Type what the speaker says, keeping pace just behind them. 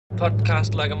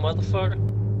Podcast like a motherfucker.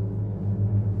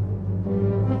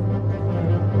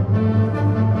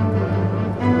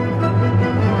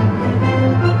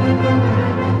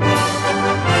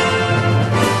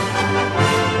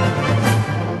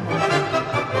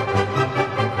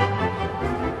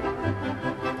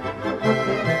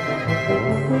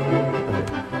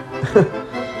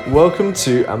 Welcome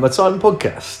to Time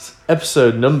Podcast,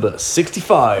 episode number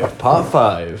 65, part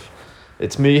 5.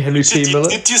 It's me, Henry P. Miller.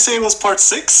 Did you say it was part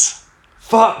 6?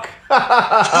 Fuck!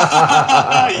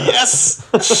 Yes!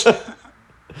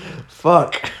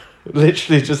 Fuck.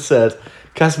 Literally just said,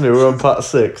 Casimir, we're on part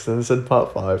 6, and then said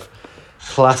part 5.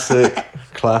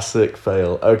 Classic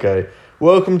fail. Okay,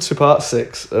 welcome to part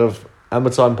 6 of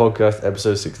Time Podcast,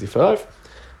 episode 65.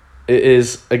 It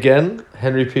is, again,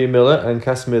 Henry P. Miller and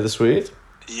Casimir the Swede.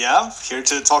 Yeah, here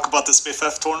to talk about the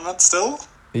SmithF tournament still.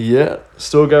 Yeah,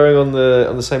 still going on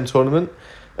the same tournament.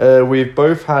 We've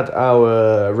both had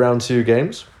our round 2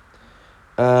 games,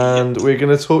 and we're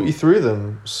going to talk you through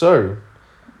them. So,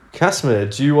 Casimir,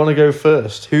 do you want to go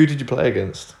first? Who did you play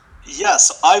against?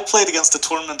 Yes, I played against the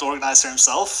tournament organizer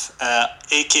himself,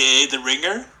 aka the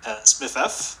Ringer,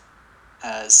 SmithF.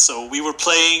 So we were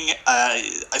playing, I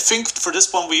think for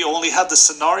this one we only had the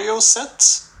scenario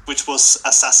set, which was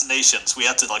assassinations. We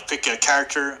had to pick a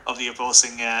character of the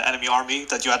opposing enemy army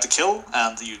that you had to kill,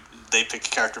 and they pick a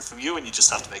character from you, and you just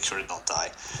have to make sure they don't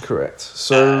die. Correct.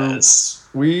 So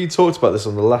we talked about this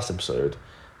on the last episode,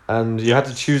 and you had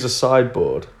to choose a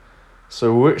sideboard.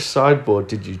 So which sideboard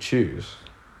did you choose?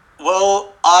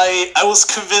 Well, I was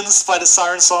convinced by the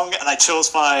Siren Song, and I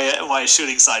chose my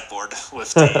shooting sideboard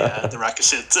with the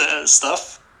Rakashit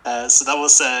stuff. So that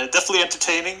was definitely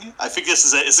entertaining. I think this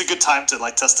is a good time to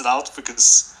test it out,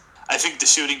 because I think the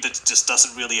shooting that just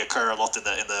doesn't really occur a lot in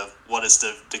the what is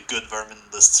the good vermin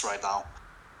lists right now.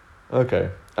 Okay,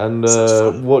 and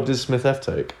what did SmithF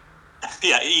take?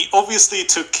 Yeah, he obviously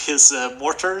took his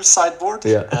mortar sideboard.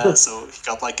 Yeah. So he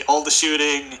got all the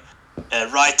shooting,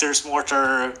 Writer's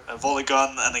Mortar, Volley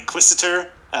Gun, and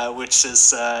Inquisitor, which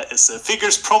is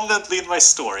figures prominently in my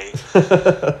story.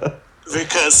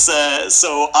 Because,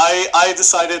 so I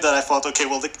decided that I thought, okay,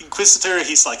 well, the Inquisitor,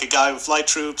 he's a guy with light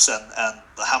troops and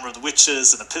the Hammer of the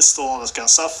Witches and a pistol and all that kind of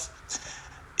stuff.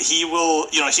 He will,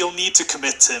 he'll need to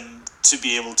commit him to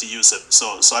be able to use him.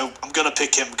 So I'm going to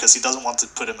pick him because he doesn't want to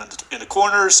put him in a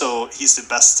corner, so he's the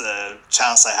best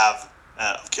chance I have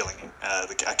of killing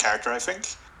a character, I think.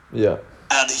 Yeah.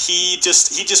 And he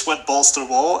just went balls to the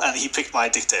wall, and he picked my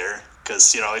Dictator.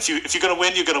 Because, if you're going to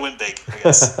win, you're going to win big, I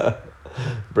guess.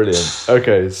 Brilliant.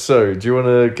 Okay, so do you want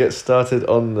to get started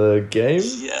on the game?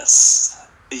 Yes.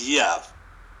 Yeah.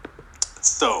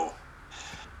 So,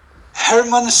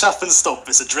 Hermann Schaffenstopp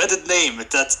is a dreaded name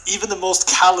that even the most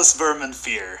callous vermin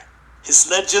fear. His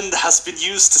legend has been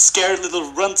used to scare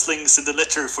little runtlings in the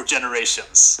litter for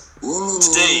generations.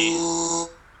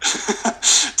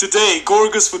 Today,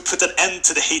 Gorgus would put an end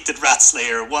to the hated rat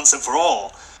slayer once and for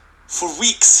all. For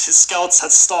weeks, his scouts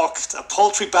had stalked a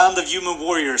paltry band of human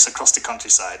warriors across the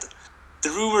countryside.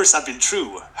 The rumors had been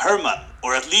true. Hermann,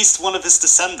 or at least one of his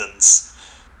descendants,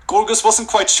 Gorgus wasn't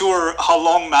quite sure how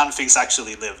long Man-Things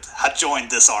actually lived, had joined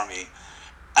this army,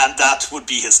 and that would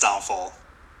be his downfall.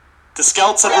 The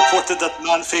scouts had reported that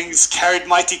Man-Things carried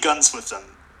mighty guns with them.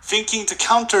 Thinking to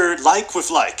counter like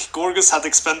with like, Gorgus had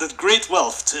expended great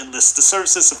wealth to enlist the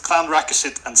services of Clan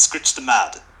Rakashit and Scritch the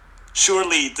Mad.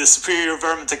 Surely the superior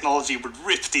vermin technology would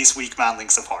rip these weak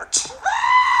manlings apart.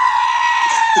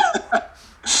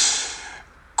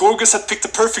 Gorgus had picked the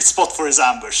perfect spot for his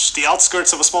ambush, the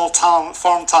outskirts of a small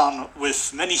farm town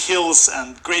with many hills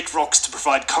and great rocks to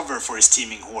provide cover for his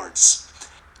teeming hordes.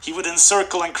 He would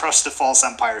encircle and crush the false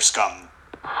Empire scum.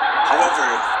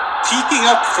 However, peeking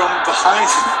up from behind...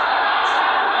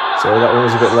 Sorry, that one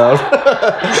was a bit loud.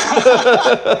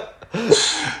 I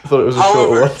thought it was a short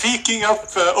one. Peeking up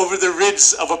over the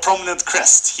ridge of a prominent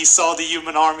crest, he saw the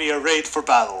human army arrayed for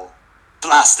battle.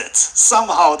 Blast it!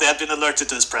 Somehow they had been alerted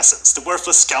to his presence. The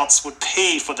worthless scouts would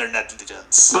pay for their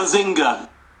negligence. Bazinga!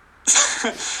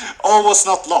 All was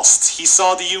not lost. He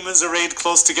saw the humans arrayed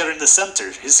close together in the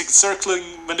center. His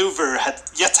encircling maneuver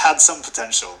had some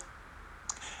potential.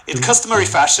 In customary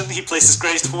fashion, he placed his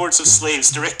great hordes of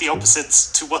slaves directly opposite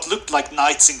to what looked like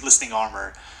knights in glistening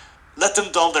armor. Let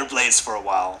them dull their blades for a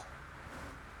while.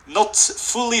 Not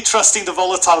fully trusting the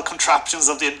volatile contraptions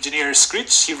of the engineer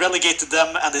Scritch, he relegated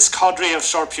them and his cadre of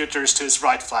sharpshooters to his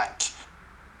right flank.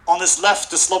 On his left,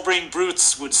 the slobbering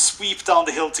brutes would sweep down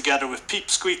the hill together with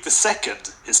Peepsqueak II,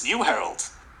 his new herald,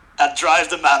 and drive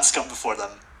the man-scum before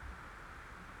them.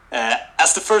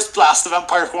 As the first blast of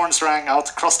Empire horns rang out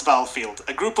across the battlefield,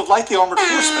 a group of lightly armored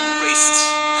horsemen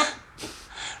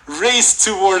raced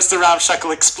towards the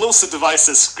ramshackle explosive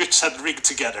devices Scritch had rigged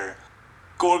together.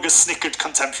 Gorgus snickered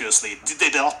contemptuously. Did they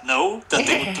not know that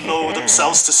they would blow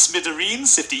themselves to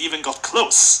smithereens if they even got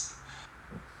close?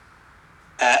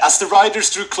 As the riders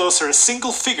drew closer, a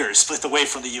single figure split away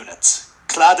from the unit.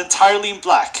 Clad entirely in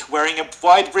black, wearing a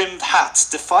wide-brimmed hat,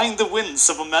 defying the winds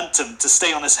of momentum to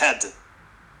stay on his head.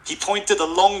 He pointed a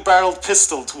long-barreled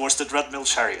pistol towards the Dreadmill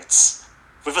chariots.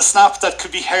 With a snap that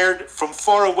could be heard from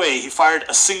far away, he fired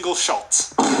a single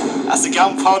shot. As the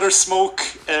gunpowder smoke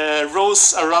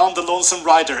rose around the lonesome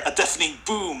rider, a deafening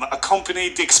boom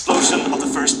accompanied the explosion of the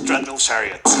first Dreadmill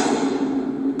chariot.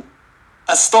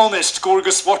 Astonished,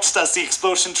 Gorgus watched as the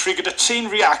explosion triggered a chain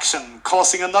reaction,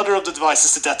 causing another of the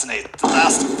devices to detonate. The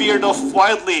last veered off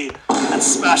wildly and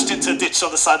smashed into a ditch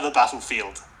on the side of the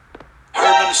battlefield.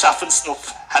 Herman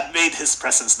Schaffenstopf had made his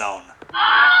presence known.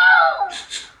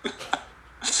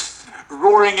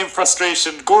 Roaring in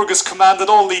frustration, Gorgus commanded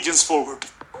all legions forward.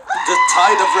 The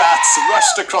tide of rats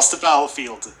rushed across the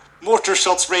battlefield. Mortar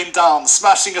shots rained down,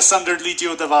 smashing asunder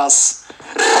Legio Devas.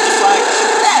 On the flank,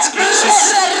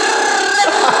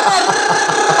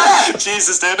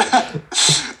 Jesus, dude.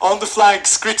 On the flank,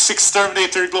 Scritch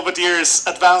Exterminator Globadiers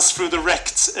advanced through the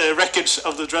wreckage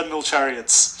of the Dreadmill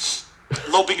chariots,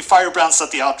 lobbing firebrands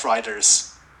at the Outriders.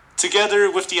 Together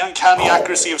with the uncanny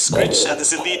accuracy of Scritch and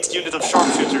his elite unit of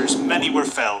sharpshooters, many were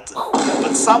felled,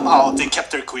 but somehow they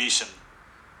kept their cohesion.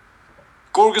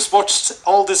 Gorgus watched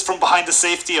all this from behind the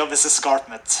safety of his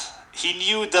escarpment. He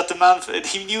knew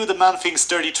the Man-Thing's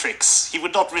dirty tricks. He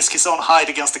would not risk his own hide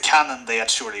against the cannon they had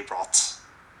surely brought.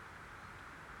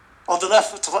 On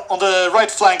the right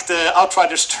flank, the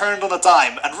Outriders turned on a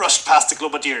dime and rushed past the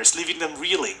Globadiers, leaving them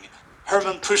reeling.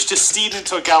 Herman pushed his steed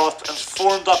into a gallop and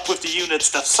formed up with the units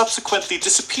that subsequently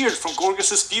disappeared from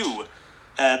Gorgus's view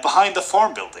behind the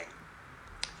farm building.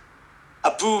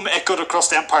 A boom echoed across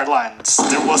the Empire lines.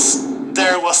 There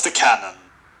was the cannon.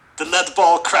 The lead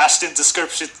ball crashed into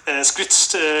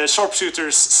Scritched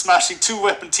sharpshooters, smashing 2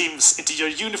 weapon teams into your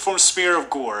uniform smear of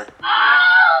gore.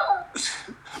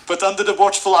 But under the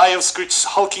watchful eye of Scritch's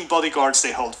hulking bodyguards,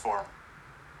 they held firm.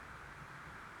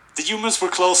 The humans were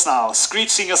close now,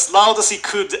 screeching as loud as he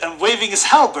could and waving his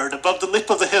halberd above the lip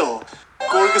of the hill.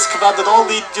 Gorgus commanded all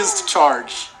legions to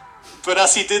charge. But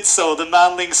as he did so, the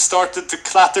manlings started to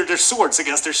clatter their swords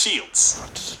against their shields.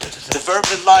 The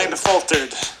vermin line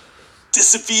faltered.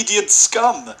 Disobedient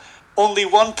scum! Only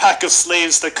one pack of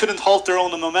slaves that couldn't halt their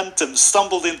own momentum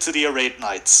stumbled into the arrayed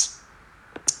knights.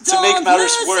 To make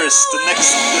matters worse, the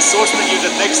swordsman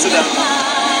unit next to them...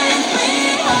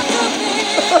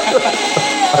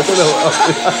 I don't know what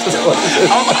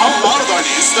How loud are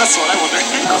these? That's what I wonder.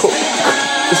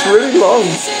 It's really long.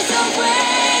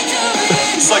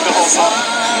 It's like the whole song.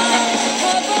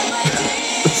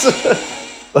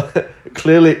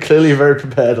 Clearly very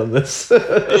prepared on this.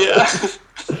 Yeah.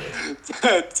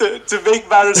 To make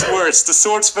matters worse, the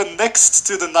swordsmen next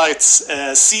to the knights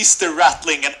ceased their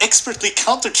rattling and expertly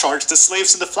countercharged the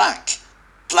slaves in the flank.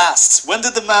 Blasts, when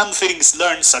did the Man-Things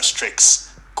learn such tricks?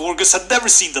 Gorgus had never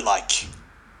seen the like.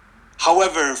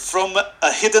 However, from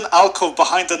a hidden alcove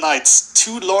behind the knights,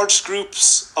 2 large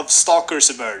groups of stalkers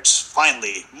emerged.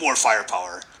 Finally, more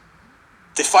firepower.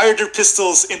 They fired their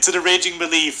pistols into the raging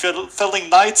melee, felling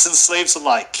knights and slaves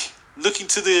alike. Looking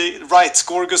to the right,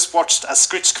 Gorgus watched as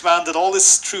Scritch commanded all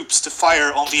his troops to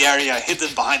fire on the area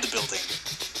hidden behind the building.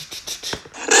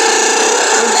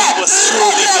 Herman was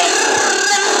surely done for.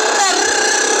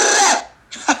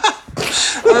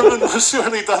 Herman was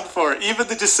surely done for. Even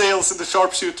the Gisales in the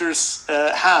sharpshooters'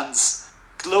 hands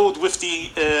glowed with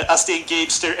as they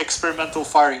engaged their experimental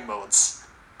firing modes.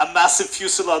 A massive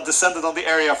fusillade descended on the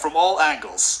area from all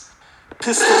angles.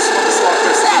 Pistols from the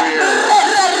stalkers in the rear.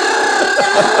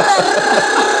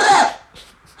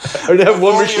 I only have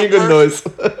one machine gun noise.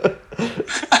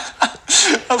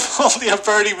 Of only a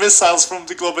burning missiles from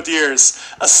the Globadiers,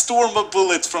 a storm of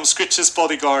bullets from Scritch's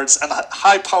bodyguards, and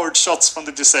high-powered shots from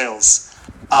the Gisales.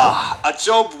 Ah, a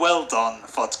job well done,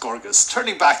 thought Gorgus,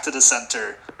 turning back to the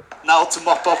center, now to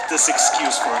mop up this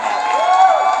excuse for an army.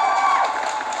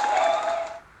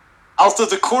 Out of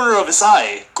the corner of his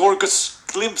eye, Gorgus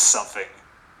glimpsed something.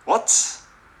 What?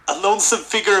 A lonesome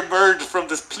figure emerged from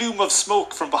the plume of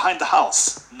smoke from behind the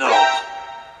house. No.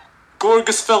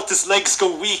 Gorgus felt his legs go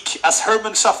weak as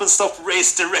Herman Schaffenstopf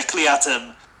raced directly at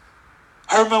him.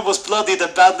 Herman was bloodied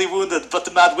and badly wounded, but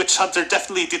the mad witch hunter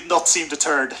definitely did not seem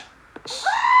deterred.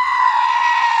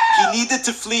 He needed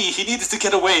to flee, he needed to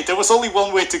get away. There was only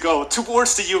one way to go,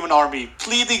 towards the human army.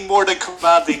 Pleading more than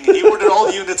commanding, he ordered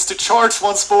all units to charge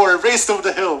once more and raced over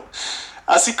the hill.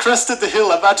 As he crested the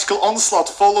hill, a magical onslaught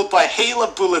followed by a hail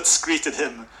of bullets greeted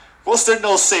him. Was there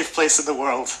no safe place in the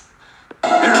world? A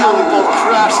cannonball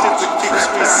crashed into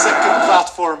Pipsqueak's second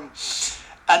platform,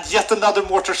 and yet another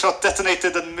mortar shot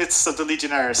detonated in the midst of the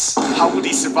Legionnaires. How would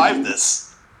he survive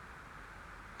this?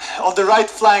 On the right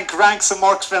flank, ranks of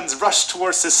marksmen rushed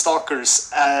towards his stalkers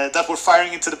that were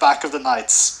firing into the back of the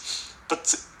knights.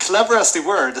 But clever as they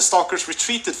were, the stalkers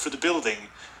retreated for the building.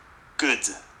 Good.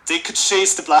 They could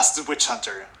chase the blasted witch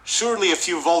hunter. Surely a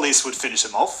few volleys would finish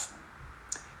him off.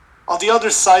 On the other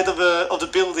side of the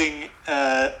building,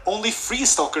 only 3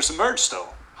 stalkers emerged though.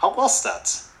 How was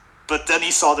that? But then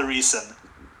he saw the reason.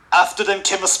 After them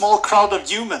came a small crowd of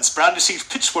humans brandishing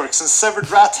pitchforks and severed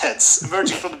rat heads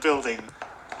emerging from the building.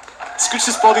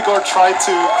 Scritch's bodyguard tried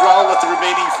to growl at the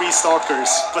remaining 3 stalkers,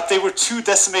 but they were too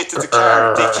decimated to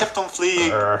care. They kept on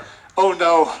fleeing. Oh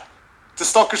no. The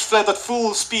stalkers fled at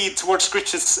full speed towards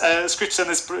Scritch and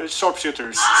his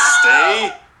sharpshooters.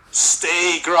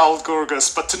 Stay, growled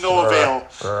Gorgus, but to no avail.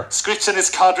 Scritch and his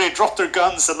cadre dropped their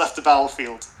guns and left the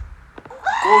battlefield.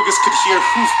 Gorgus could hear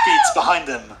hoofbeats behind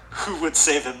him. Who would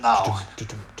save him now?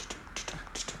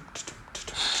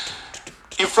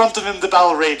 In front of him, the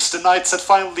battle raged. The knights had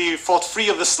finally fought free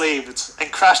of the slaves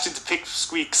and crashed into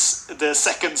Pipsqueak's, the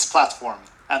second's platform,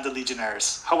 and the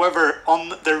Legionnaires. However,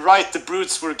 on their right, the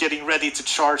brutes were getting ready to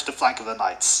charge the flank of the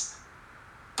knights.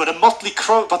 But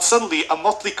suddenly, a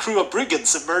motley crew of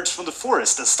brigands emerged from the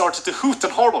forest and started to hoot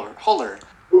and holler.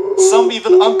 Some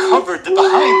even uncovered the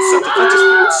behinds of the fetish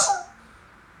brutes.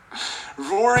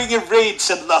 Roaring in rage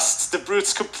and lust, the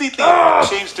brutes completely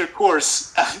changed their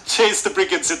course and chased the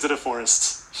brigands into the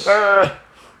forest.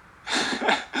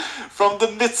 From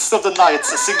the midst of the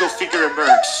knights, a single figure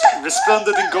emerged.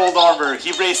 Resplendent in gold armor,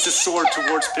 he raised his sword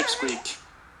towards Pipsqueak.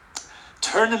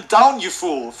 Turn him down, you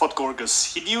fool, thought Gorgus.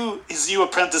 He knew his new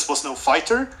apprentice was no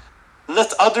fighter.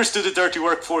 Let others do the dirty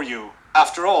work for you.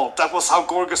 After all, that was how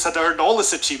Gorgus had earned all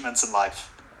his achievements in life.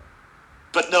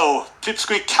 But no,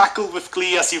 Pipsqueak cackled with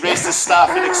glee as he raised his staff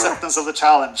in acceptance of the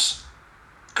challenge.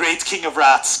 Great king of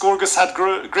rats, Gorgus had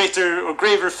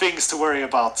graver things to worry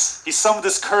about. He summoned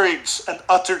his courage and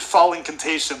uttered foul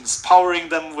incantations, powering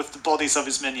them with the bodies of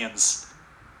his minions.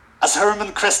 As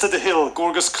Herman crested the hill,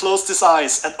 Gorgus closed his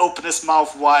eyes and opened his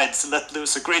mouth wide to let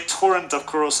loose a great torrent of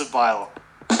corrosive bile.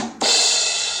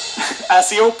 As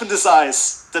he opened his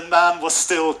eyes, the man was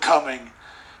still coming.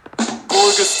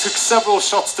 Gorgus took several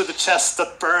shots to the chest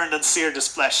that burned and seared his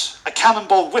flesh. A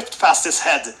cannonball whipped past his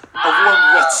head. A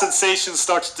warm, wet sensation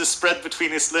started to spread between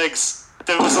his legs.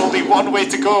 There was only one way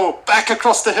to go, back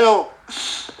across the hill.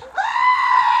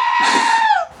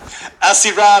 As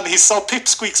he ran, he saw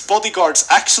Pipsqueak's bodyguards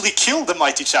actually kill the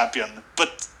mighty champion,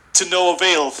 but to no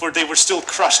avail, for they were still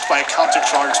crushed by a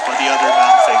countercharge by the other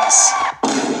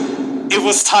man-things. It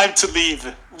was time to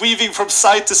leave. Weaving from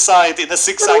side to side in a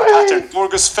zigzag pattern,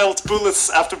 Gorgus felt bullets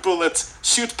after bullet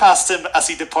shoot past him as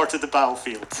he departed the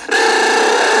battlefield.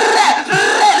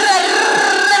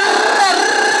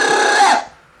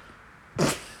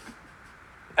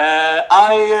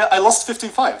 I lost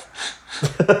 15-5.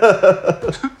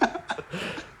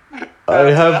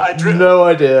 I have no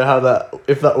idea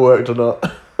if that worked or not.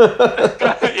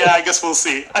 Yeah, I guess we'll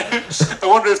see. I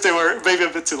wonder if they were maybe a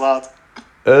bit too loud.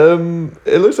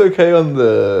 It looks okay on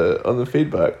the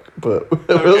feedback, but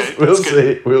we'll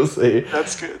see. We'll see.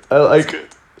 That's good. That's good.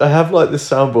 I have like this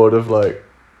soundboard of like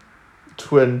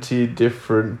 20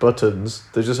 different buttons.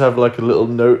 They just have like a little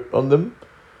note on them,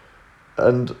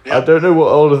 and I don't know what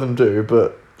all of them do,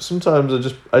 but sometimes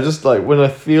I just like when I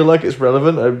feel like it's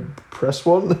relevant, I press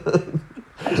one.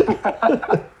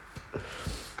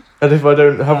 And if I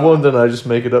don't have one, then I just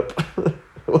make it up.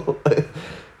 Well,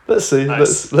 let's see.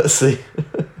 Nice. Let's see.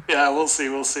 Yeah, we'll see.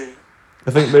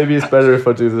 I think maybe it's better if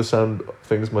I do the sound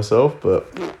things myself, but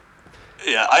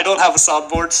yeah, I don't have a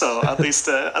soundboard, so at least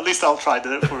I'll try to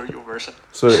do it for your version.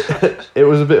 So it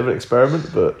was a bit of an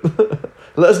experiment, but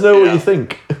let us know what you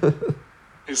think.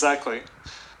 Exactly.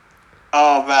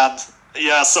 Oh man,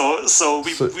 yeah. So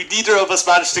we neither of us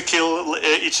managed to kill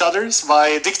each other's.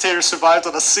 My dictator survived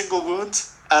on a single wound,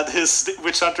 and his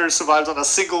witch hunter survived on a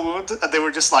single wound, and they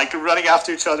were just like running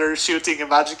after each other, shooting and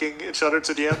magicking each other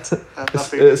to the end. And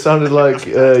nothing. It sounded like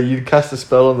you cast a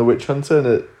spell on the witch hunter and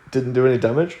it didn't do any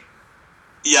damage.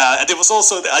 Yeah, and it was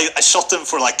also I shot him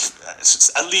for like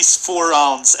at least 4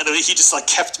 rounds, and he just like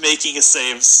kept making his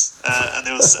saves, and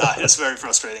it was very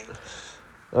frustrating.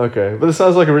 Okay, but it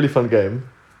sounds like a really fun game.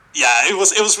 Yeah, it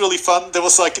was really fun. There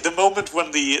was like the moment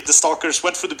when the stalkers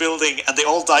went through the building and they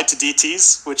all died to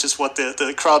DTs, which is what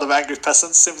the crowd of angry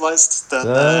peasants symbolized. Then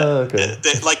okay.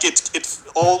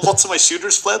 Lots of my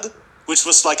shooters fled, which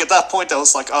was like at that point I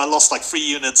was like I lost like 3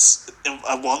 units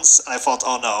at once, and I thought,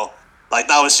 oh no, Like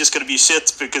now it's just gonna be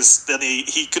shit because then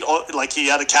he could he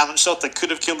had a cannon shot that could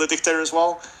have killed the dictator as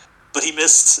well, but he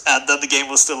missed, and then the game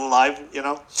was still alive.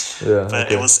 Yeah. But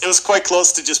Okay. it was quite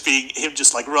close to just being him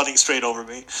just like running straight over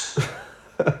me.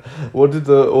 What did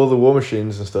all the war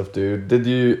machines and stuff do? Did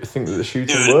you think that the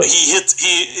shooting Dude, worked?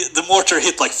 the mortar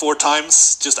hit like 4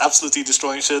 times, just absolutely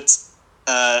destroying shit.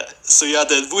 So yeah,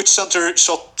 the witch hunter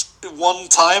shot 1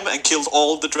 time and killed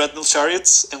all the dreadnought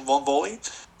chariots in 1 volley.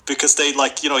 Because they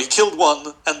he killed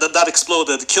one and then that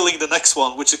exploded, killing the next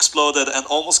one, which exploded and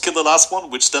almost killed the last one,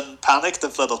 which then panicked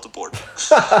and fled off the board.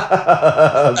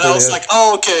 And I was like,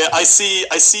 oh, okay, I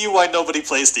see why nobody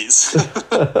plays these.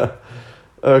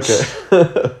 Okay.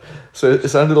 So it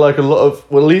sounded like a lot of,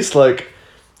 well, at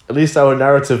least our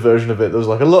narrative version of it, there was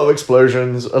like a lot of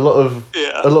explosions, a lot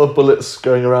of bullets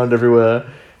going around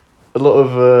everywhere, a lot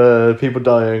of people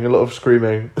dying, a lot of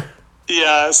screaming.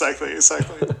 Yeah, exactly.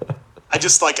 I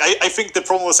just I think the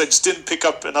problem was I just didn't pick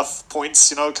up enough points,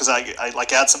 because I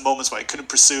had some moments where I couldn't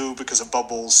pursue because of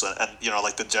bubbles and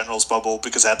like the general's bubble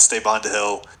because I had to stay behind the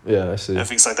hill. Yeah, I see. And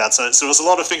things like that. So there was a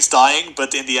lot of things dying,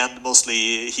 but in the end,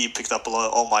 mostly he picked up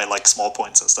all my small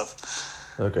points and stuff.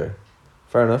 Okay,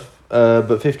 fair enough. But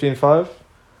 15-5?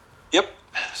 Yep.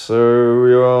 So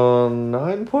we're on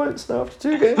 9 points now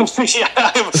after 2 games?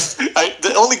 Yeah,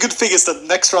 the only good thing is that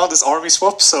next round is army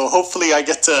swap, so hopefully I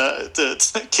get to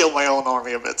kill my own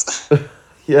army a bit.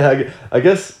 Yeah, I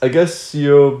guess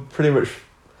you're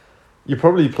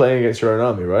probably playing against your own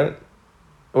army, right?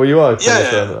 Or you are playing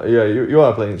against your own, you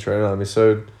are playing against your own army,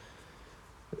 so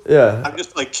yeah.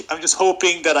 I'm just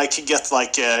hoping that I can get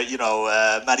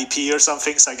Matty P or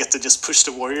something, so I get to just push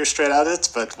the warrior straight at it,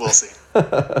 but we'll see.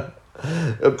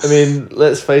 I mean,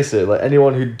 let's face it, like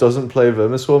anyone who doesn't play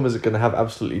Vermiswarm is going to have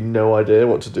absolutely no idea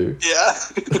what to do. Yeah.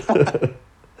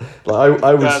 I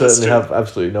would certainly true. have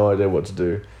absolutely no idea what to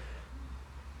do.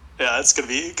 Yeah, it's gonna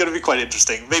be quite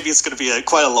interesting. Maybe it's gonna be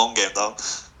quite a long game though.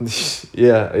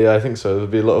 Yeah, I think so. There'll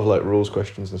be a lot of rules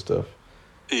questions and stuff.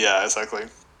 Yeah, exactly.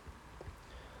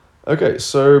 Okay,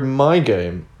 so my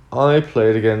game, I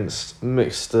played against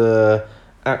Mr.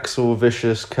 Axel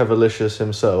Vicious Cavalicious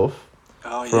himself.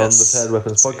 Oh, from yes. the Paired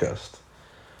Weapons podcast.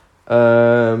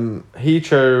 He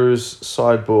chose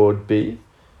sideboard B,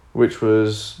 which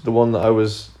was the one that I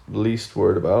was least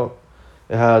worried about.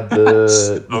 It had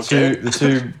the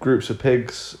two groups of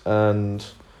pigs and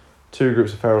 2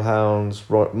 groups of feral hounds,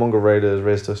 Mongol raiders,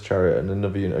 Razor Tusk Chariot, and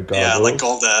another unit of gargoyles. Yeah, like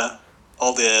all the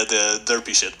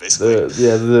derpy shit basically.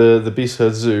 The Beast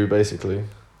Herd Zoo basically.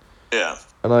 Yeah.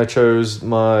 And I chose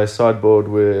my sideboard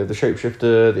with the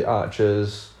Shapeshifter, the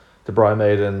Archers, the Briar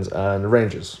Maidens, and the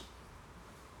Rangers.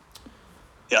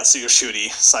 Yeah, so you're shooty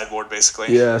sideboard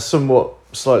basically. Yeah, somewhat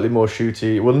slightly more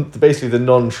shooty. Well, basically the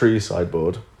non-tree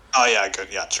sideboard. Oh yeah, good.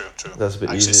 Yeah, true. That's a bit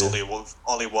Actually, easier. it's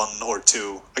only 1 or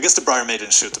 2. I guess the Briar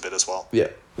Maidens shoot a bit as well. Yeah,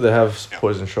 they have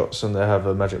poison shots and they have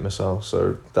a magic missile.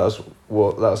 So that's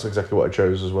exactly what I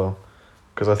chose as well,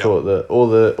 because I thought that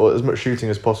or as much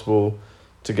shooting as possible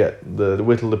to get the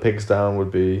whittle the pigs down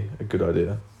would be a good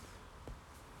idea.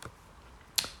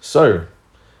 So,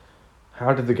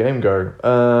 how did the game go?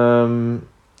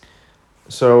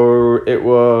 So it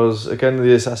was again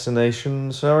the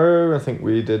assassination scenario. I think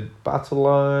we did battle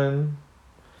line.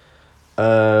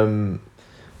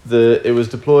 It was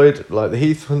deployed like the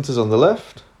Heath Hunters on the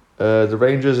left, the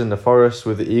Rangers in the forest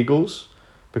with the Eagles,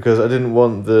 because I didn't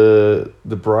want the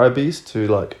Briar Beast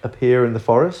to appear in the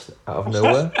forest out of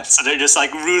nowhere. So they're just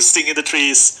roosting in the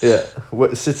trees. Yeah,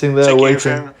 sitting there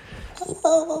waiting.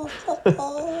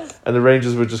 And the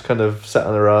Rangers were just kind of sat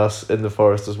on their ass in the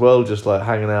forest as well, just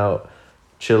hanging out,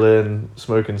 chilling,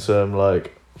 smoking some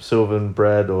sylvan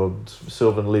bread or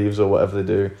sylvan leaves or whatever they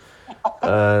do,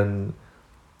 and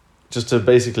just to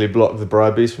basically block the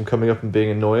Briar Beast from coming up and being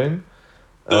annoying.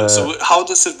 So how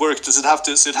does it work? Does it have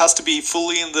to? So it has to be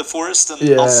fully in the forest and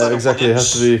yeah, outside exactly. of 1 It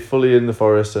inch? has to be fully in the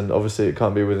forest, and obviously it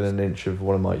can't be within an inch of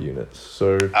one of my units.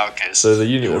 So Okay. so the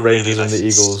unit you of were Rangers really and the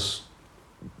nice. Eagles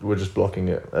were just blocking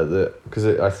it because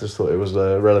I just thought it was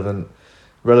a relevant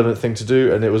thing to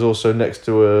do, and it was also next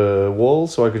to a wall,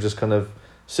 so I could just kind of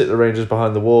sit the Rangers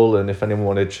behind the wall, and if anyone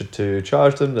wanted to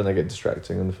charge them, then they get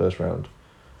distracting in the first round.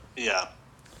 Yeah.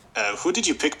 Who did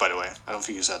you pick, by the way? I don't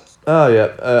think you said. Oh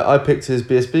yeah, I picked his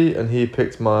BSB, and he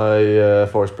picked my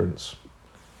Forest Prince.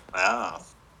 Ah.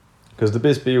 Because the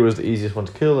BSB was the easiest one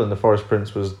to kill, and the Forest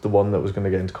Prince was the one that was going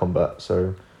to get into combat,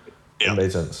 so Yeah. it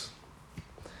made sense.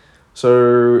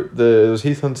 So there was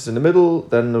Heath Hunters in the middle,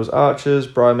 then there was Archers,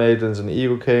 Briar Maidens, and the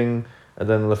Eagle King, and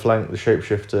then on the flank the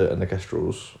Shapeshifter and the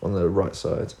Kestrels on the right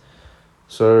side.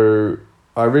 So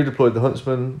I redeployed the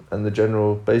Huntsman and the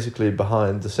General basically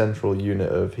behind the central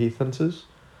unit of Heath Hunters.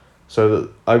 so that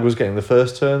I was getting the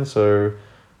first turn, so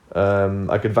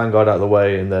I could vanguard out of the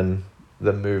way and then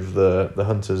move the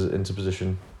hunters into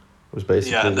position. Was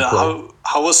basically Yeah, and the play.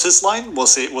 how was his line?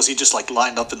 Was he just like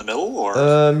lined up in the middle, or?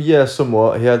 Yeah,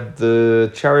 somewhat. He had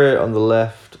the chariot on the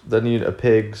left, then a unit of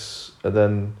pigs, and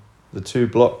then the 2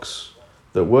 blocks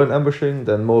that weren't ambushing,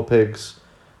 then more pigs,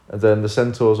 and then the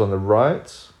centaurs on the right,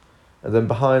 and then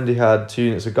behind he had 2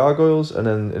 units of gargoyles, and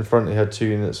then in front he had 2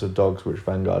 units of dogs which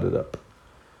vanguarded up.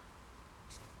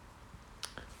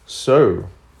 So,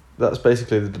 that's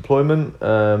basically the deployment.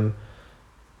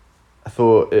 I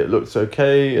thought it looked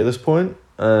okay at this point.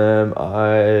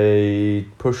 I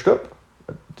pushed up.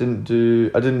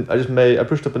 I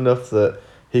pushed up enough that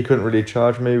he couldn't really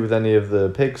charge me with any of the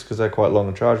pigs because they're quite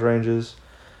long charge ranges.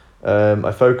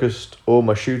 I focused all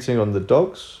my shooting on the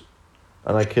dogs,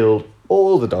 and I killed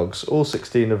all the dogs, all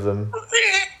 16 of them.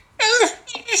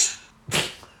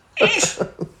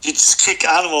 You just kick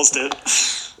animals, dude.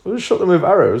 I just shot them with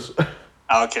arrows.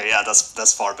 Okay, yeah,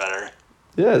 that's far better.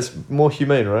 Yeah, it's more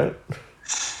humane, right?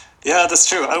 Yeah, that's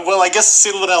true. Well, I guess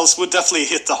Sylvan Elves would definitely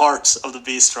hit the heart of the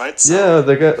beast, right? So,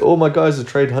 Yeah, all my guys are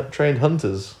trained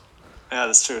hunters. yeah,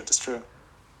 that's true. That's true.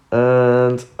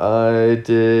 And I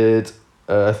did.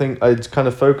 I think I kind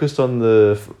of focused on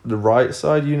the right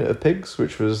side unit of pigs,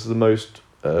 which was the most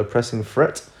pressing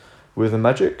threat with the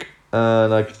magic,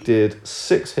 and I did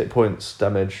 6 hit points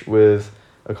damage with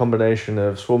a combination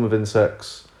of Swarm of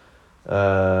Insects,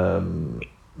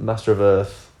 Master of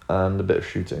Earth, and a bit of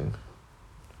shooting.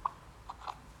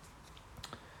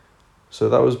 So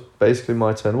that was basically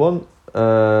my turn 1.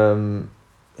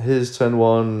 His turn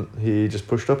 1, he just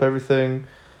pushed up everything,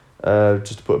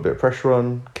 just to put a bit of pressure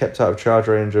on, kept out of charge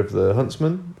range of the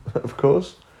huntsman, of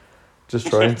course, just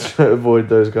trying to avoid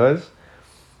those guys.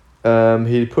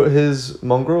 He put his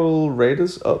mongrel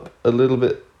raiders up a little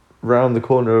bit round the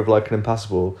corner of like an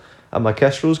impassable, and my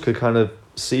kestrels could kind of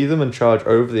see them and charge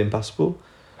over the impassable.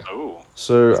 Oh.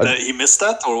 So He missed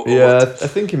that, or yeah, what? I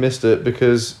think he missed it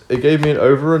because it gave me an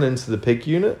overrun into the pig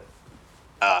unit.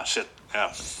 Ah, shit.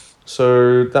 Yeah.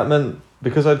 So that meant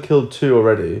because I'd killed 2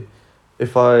 already,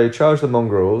 if I charged the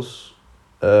mongrels,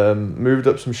 moved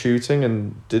up some shooting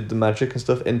and did the magic and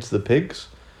stuff into the pigs,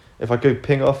 if I could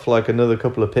ping off like another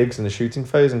couple of pigs in the shooting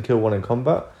phase and kill 1 in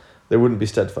combat, they wouldn't be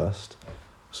steadfast.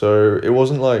 So it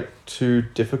wasn't like too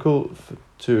difficult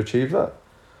to achieve that.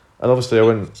 And obviously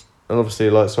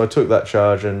so I took that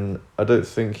charge, and I don't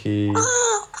think he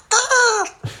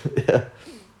yeah.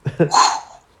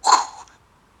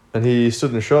 And he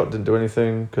stood and shot, didn't do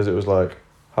anything because it was like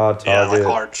hard target,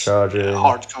 hard charging,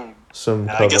 hard cover. some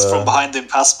Yeah, cover. I guess from behind the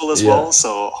impassable as Yeah, well,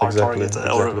 so hard exactly, target,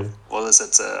 exactly. or what is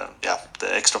it?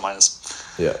 The extra minus.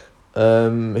 Yeah.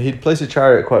 He'd placed a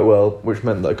chariot quite well, which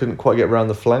meant that I couldn't quite get around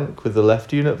the flank with the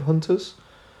left unit of hunters.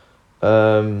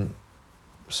 So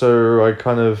I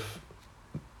kind of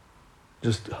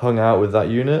just hung out with that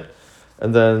unit,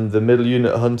 and then the middle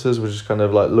unit of hunters was just kind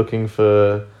of like looking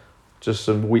for just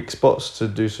some weak spots to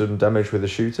do some damage with the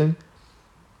shooting.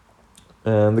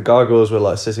 And the gargoyles were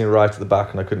like sitting right at the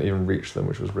back, and I couldn't even reach them,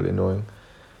 which was really annoying.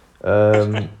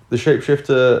 The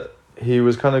shapeshifter, he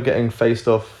was kind of getting faced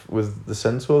off with the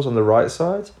centaurs on the right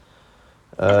side.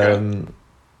 And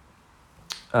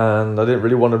I didn't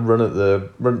really want to run at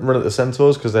the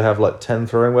centaurs because they have like 10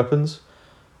 throwing weapons,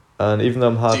 and even though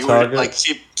I'm hard So you target, were like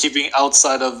keeping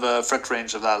outside of threat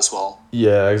range of that as well.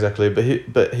 yeah, exactly.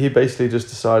 But he basically just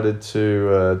decided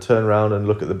to turn around and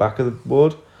look at the back of the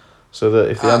board, so that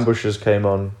if the ambushes came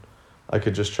on, I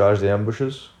could just charge the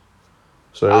ambushes.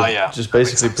 So Yeah, just that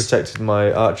makes basically sense. protected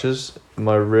my archers,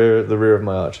 the rear of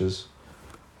my archers.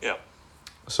 Yeah.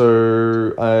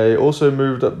 So I also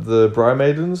moved up the Briar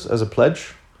Maidens as a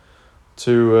pledge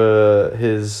to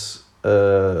his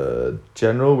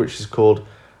general, which is called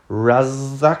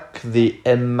Razak the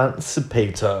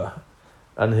Emancipator,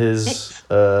 and his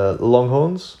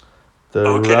Longhorns. The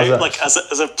Okay, Razak, like as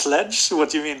a pledge. What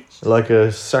do you mean? like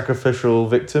a sacrificial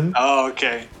victim. Oh,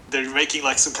 okay. They're making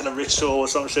like some kind of ritual or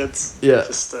some shit. Yeah.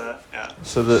 Just yeah.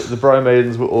 So the Briar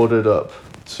Maidens were ordered up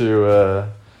to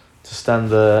stand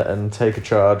there and take a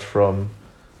charge from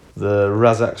the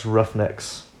Razak's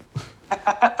Roughnecks.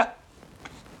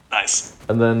 Nice.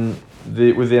 And then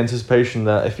with the anticipation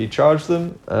that if he charged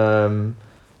them,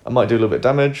 I might do a little bit of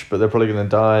damage, but they're probably going to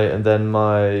die, and then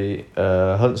my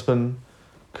huntsman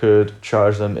could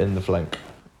charge them in the flank,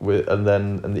 and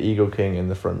the Eagle King in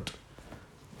the front.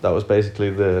 That was basically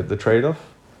the trade-off.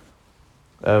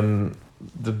 The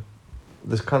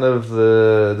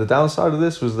downside of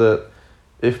this was that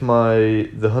if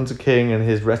the Hunter King and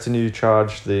his retinue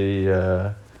charged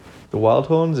the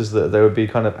Wildhorns, is that they would be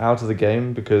kind of out of the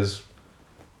game because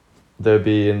they'd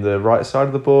be in the right side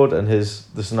of the board, and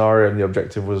the scenario and the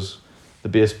objective was the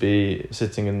BSB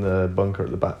sitting in the bunker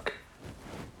at the back.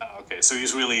 Okay, so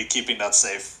he's really keeping that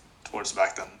safe towards the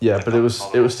back then. Yeah, Like, but it was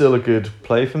still a good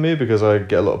play for me because I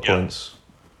get a lot of points.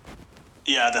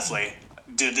 Yeah, definitely.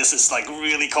 Dude, this is like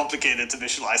really complicated to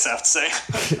visualize, I have to say.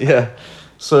 Yeah.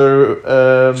 So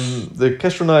the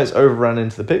Kestrel Knights overran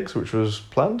into the pigs, which was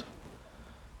planned.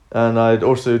 And I'd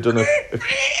also done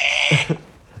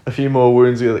a few more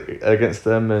wounds against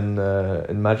them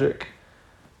in Magic.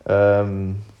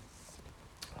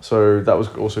 So that was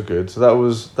also good. So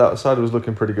that side was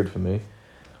looking pretty good for me.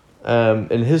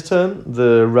 In his turn,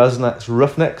 the Raznax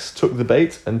Roughnecks took the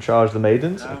bait and charged the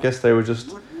Maidens. I guess they were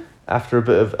just after a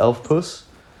bit of elf puss.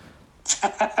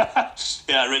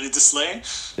 Yeah, ready to slay?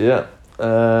 Yeah.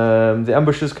 The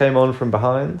ambushers came on from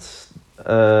behind.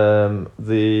 The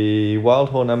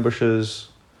Wildhorn ambushers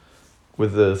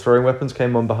with the throwing weapons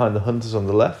came on behind the hunters on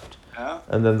the left. Yeah.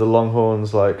 And then the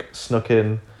Longhorns snuck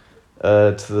in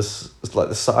to the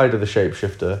side of the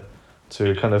shapeshifter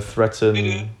to kind of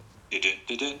threaten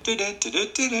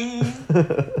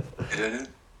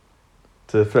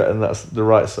that's the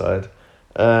right side.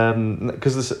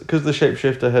 Because the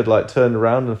shapeshifter had turned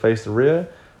around and faced the rear,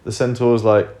 the centaurs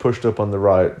pushed up on the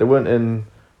right. They weren't in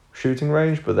shooting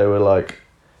range, but they were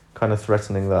kind of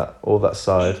threatening that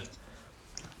side.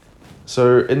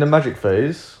 So in the magic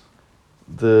phase,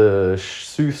 the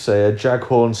soothsayer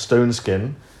Jaghorn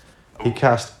Stoneskin, he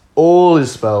cast all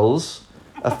his spells.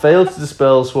 I failed to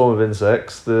dispel Swarm of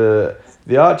Insects. The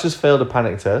archers failed a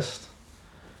panic test.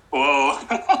 Whoa.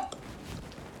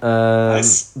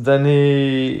 Nice. Then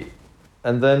he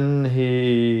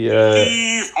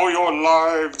Leave for your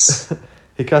lives.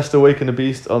 he cast Awaken a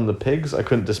Beast on the pigs. I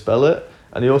couldn't dispel it,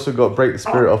 and he also got Break the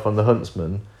Spirit off on the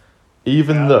huntsman.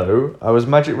 Even though I was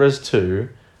Magic Res 2,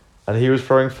 and he was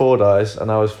throwing 4 dice,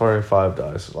 and I was throwing 5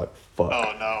 dice. Fuck.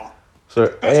 Oh no.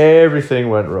 So everything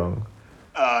went wrong.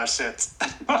 Oh shit.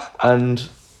 And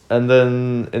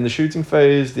then in the shooting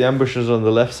phase, the ambushers on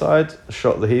the left side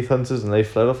shot the Heath Hunters, and they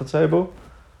fled off the table.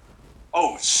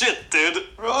 Oh shit, dude.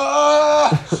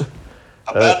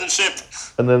 Abandon ship.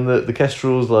 And then the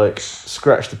Kestrels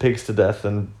scratched the pigs to death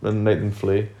and made them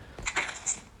flee.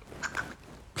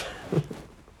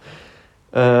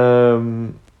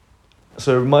 So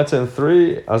my turn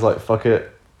 3, I was like, fuck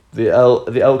it. The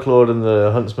Elk Lord and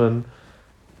the Huntsman,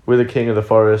 we're the king of the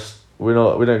forest. We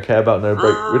don't care about no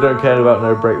break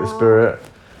the spirit.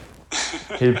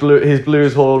 He blew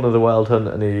his horn of the Wild Hunt,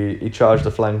 and he charged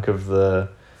the flank of the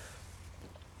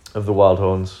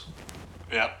Wildhorns.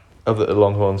 Yeah. Of the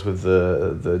Longhorns with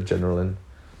the general in.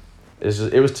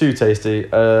 It was too tasty.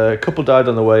 A couple died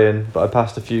on the way in, but I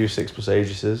passed a few 6+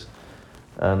 Aegises,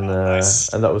 and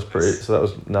nice. And that was pretty. So that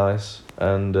was nice.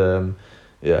 And and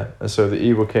so the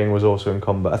Eagle King was also in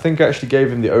combat. I think I actually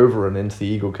gave him the overrun into the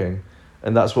Eagle King,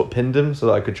 and that's what pinned him so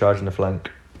that I could charge in the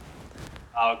flank.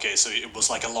 Okay, so it was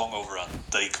a long overrun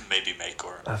that he could maybe make,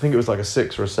 or I think it was a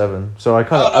 6 or a 7. So I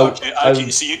kind of. Okay.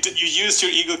 So you used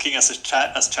your Eagle King as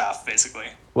chaff, basically.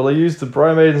 Well, I used the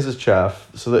Briar Maidens as chaff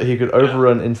so that he could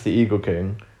overrun into the Eagle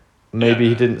King. Maybe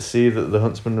he didn't see that the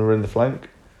Huntsmen were in the flank.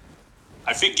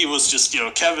 I think he was just,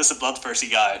 Kev is a bloodthirsty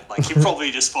guy. He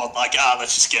probably just thought,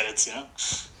 let's just get it,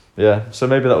 Yeah, so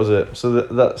maybe that was it. So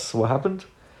that's what happened.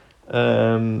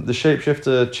 The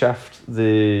shapeshifter chaffed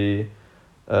the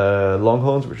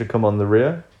Longhorns, which had come on the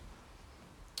rear.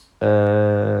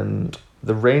 And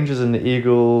the Rangers and the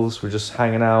Eagles were just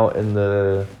hanging out in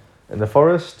the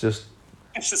forest, just...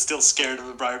 He's just still scared of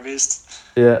the Briar Beast.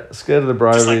 Yeah, scared of the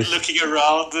Briar Just Beast. looking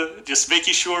around, just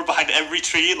making sure behind every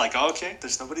tree, okay,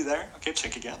 there's nobody there. Okay,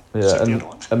 check again. Yeah, check the other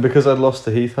one. And because I'd lost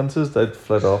the Heath Hunters, they'd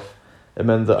fled off. It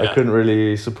meant that I couldn't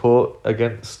really support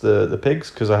against the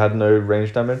pigs because I had no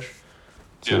range damage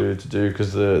to do,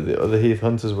 because the other Heath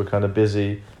Hunters were kind of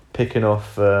busy picking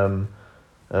off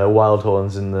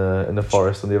Wildhorns in the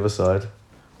forest on the other side.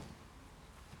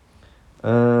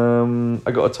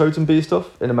 I got a Totem Beast off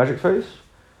in a magic phase.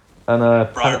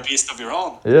 And Briar Beast of your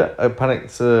own. Yeah, I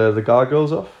panicked the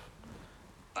Gargoyles off.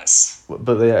 Nice.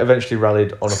 But they eventually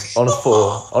rallied on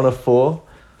a 4.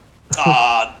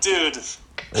 Ah, dude.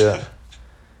 Yeah.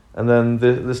 And then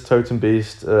this Totem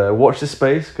Beast, watch this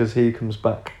space because he comes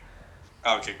back.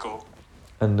 Okay, cool.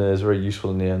 And is very useful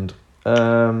in the end.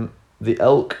 The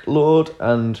Elk Lord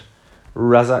and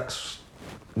Razax,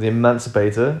 the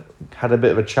Emancipator, had a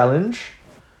bit of a challenge.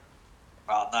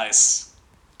 Ah, nice.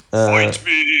 Fight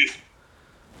me.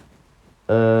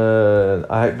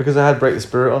 Because I had Break the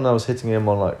Spirit on, I was hitting him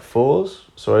on 4s,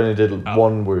 so I only did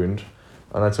 1 wound,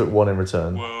 and I took 1 in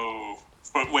return. Whoa!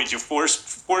 But wait, your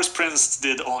Forest Prince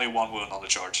did only 1 wound on the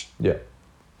charge. Yeah.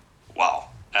 Wow.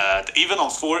 Even on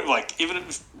four, like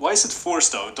why is it fours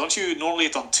though? Don't you normally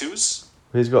hit on twos?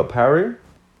 He's got parry,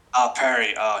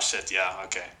 Parry. Oh shit. Yeah.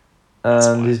 Okay.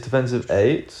 and why. he's defensive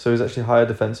 8, so he's actually higher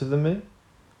defensive than me.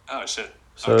 Oh shit.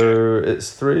 So Okay.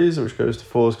 it's 3s, which goes to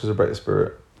 4s because of Break the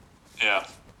Spirit. Yeah.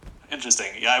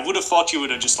 Interesting. Yeah, I would have thought you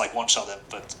would have just like one shot him,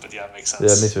 but yeah, it makes Yeah,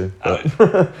 sense. me too. Uh,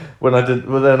 But when I did,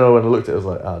 when I looked at it, I was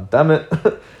like, ah, damn it.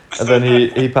 And then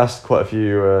he passed quite a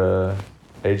few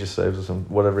Aegis saves or some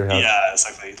whatever he had. Yeah,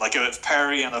 exactly. Like a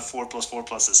parry and a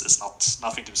 4+4+ is not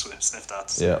nothing to sniff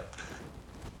at. Yeah.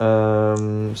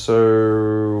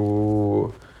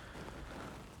 So,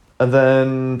 and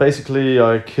then basically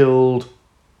I killed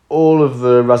all of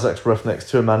the Razak's Roughnecks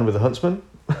to a man with a huntsman.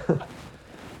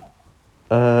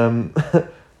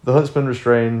 The huntsman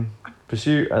restrain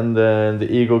pursuit, and then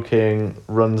the Eagle King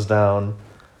runs down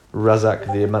Razak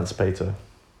the Emancipator.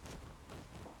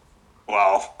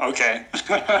 Wow. Okay.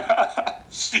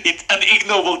 An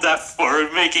ignoble death for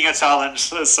making a challenge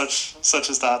such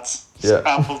as that. Yeah.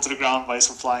 Trampled to the ground by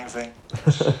some flying thing.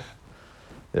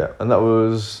 Yeah, and that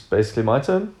was basically my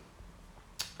turn.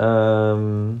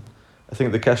 I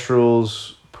think the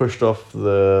Kestrels pushed off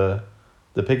the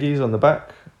piggies on the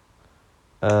back,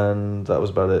 and that was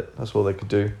about it. That's all they could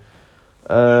do.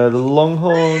 The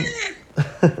Longhorn.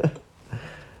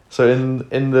 So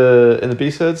in the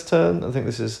Beast Herd's turn, I think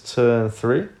this is turn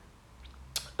 3.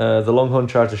 The Longhorn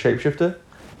charged a shapeshifter,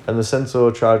 and the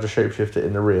Centaur charged a shapeshifter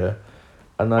in the rear.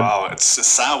 And Wow, it's a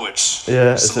sandwich.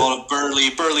 Yeah, It's a lot of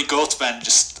burly goat men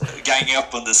just ganging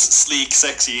up on this sleek,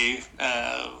 sexy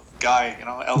guy,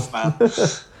 elf man.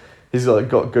 he's got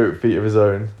goat feet of his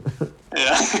own.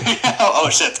 Yeah. Oh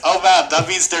shit. Oh man, that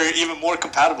means they're even more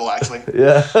compatible actually.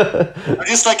 Yeah. I'm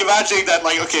just like imagining that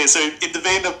okay, so in the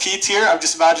vein of Pete here, I'm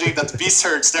just imagining that the beast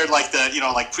herds, they're like the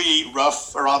pretty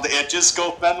rough around the edges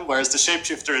goatmen, whereas the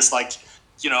shapeshifter is like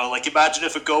imagine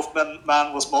if a goatman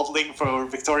man was modeling for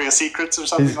Victoria's Secrets or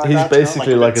something He's that.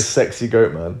 basically like a sexy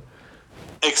goat man.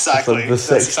 Exactly. It's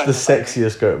like the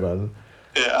sexiest goat man.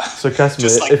 Yeah. So Casimir,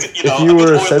 Just like, if a you bit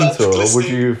were a oiled up, centaur, would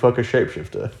glistening. you fuck a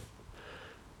shapeshifter?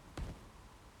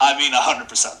 I mean,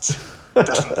 100%.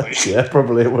 Definitely. Yeah,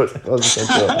 probably it would. If I was a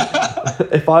centaur.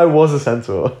 If I was a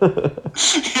centaur.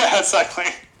 Yeah, exactly.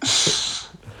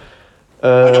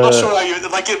 I'm not sure how you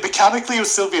it mechanically. It would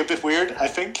still be a bit weird, I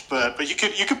think, but you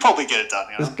could probably get it done.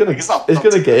 It's gonna it's not gonna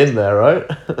too get in there, right?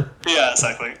 Yeah,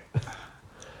 exactly.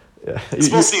 Yeah. It's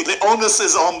mostly the onus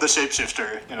is on the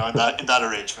shapeshifter, in that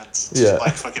arrangement. Yeah. To,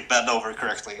 fucking bend over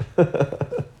correctly.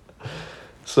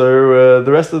 So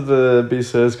the rest of the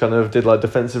beasts kind of did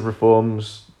defensive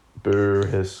reforms, boo,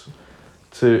 hiss,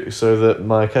 so that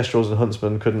my Kestrels and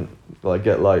Huntsmen couldn't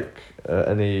get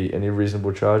any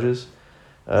reasonable charges.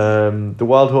 The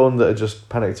Wildhorn that had just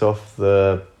panicked off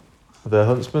the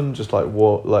Huntsman just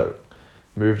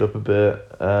moved up a bit,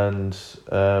 and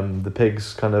the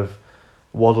pigs kind of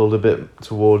waddled a bit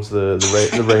towards the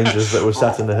rangers that were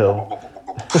sat in the hill.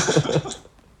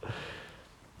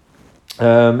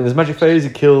 In his magic phase, he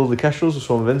killed the Kestrels with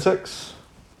Swarm of Insects.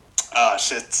 Ah,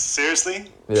 shit.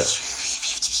 Seriously? Yeah.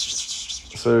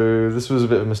 So this was a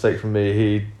bit of a mistake from me.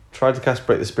 He tried to cast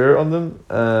Break the Spirit on them,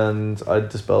 and I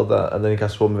dispelled that, and then he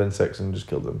cast Swarm of Insects and just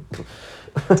killed them.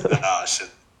 Ah, shit.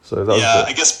 So that was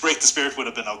I guess Break the Spirit would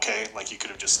have been okay. You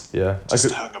could have just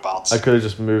hung about. I could have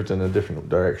just moved in a different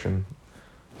direction.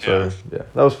 So yeah,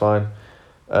 that was fine.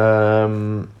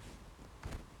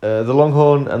 The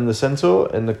Longhorn and the Centaur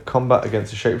in the combat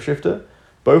against the Shapeshifter,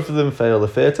 both of them fail the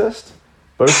fear test.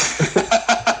 Both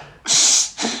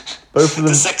of them.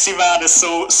 The sexy man is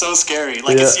so scary.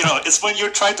 It's when you're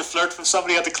trying to flirt with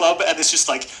somebody at the club and it's just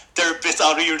they're a bit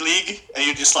out of your league and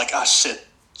you're just ah shit.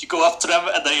 You go up to them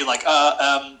and then you're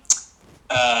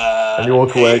and you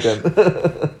walk away again.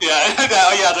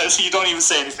 yeah. So you don't even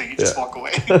say anything. You just walk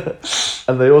away.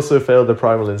 And they also failed their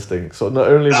primal instinct. So not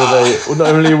only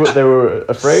were they were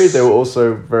afraid, they were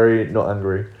also very not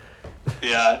angry.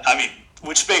 Yeah, I mean,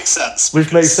 which makes sense.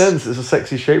 Which makes sense. It's a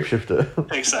sexy shapeshifter.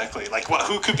 Exactly.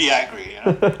 Who could be angry?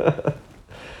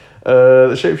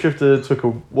 The shapeshifter took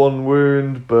 1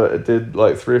 wound, but it did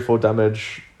 3 or 4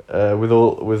 damage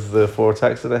with the 4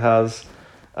 attacks that it has,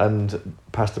 and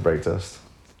passed the break test.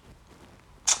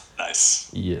 Nice.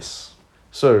 Yes.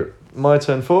 So my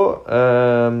turn 4.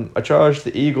 I charged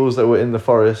the eagles that were in the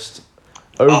forest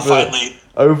over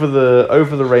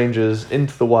the rangers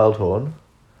into the Wildhorn.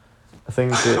 I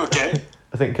think okay.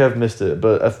 I think Kev missed it,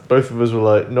 but both of us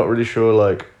were not really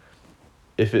sure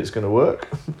if it's gonna work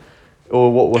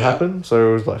or what will happen.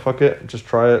 So I was like, fuck it, just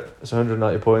try it. It's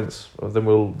 190 points. Then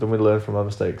we'll learn from our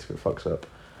mistakes if it fucks up.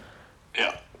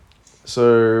 Yeah.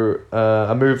 So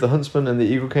I moved the Huntsman and the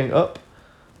Eagle King up,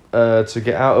 to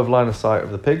get out of line of sight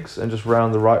of the pigs and just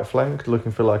round the right flank,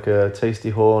 looking for like a tasty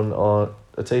horn. Okay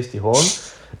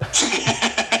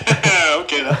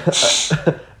then.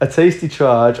 A tasty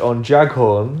charge on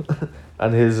Jaghorn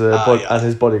and his and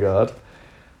his bodyguard.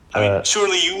 I mean,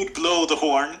 surely you would blow the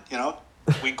horn,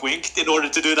 wink wink, in order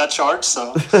to do that charge,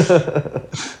 so...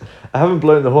 I haven't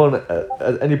blown the horn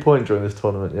at any point during this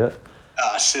tournament yet.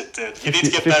 Ah, shit, dude. You need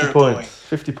to get better at blowing.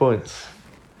 50 points.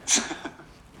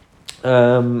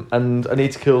 And I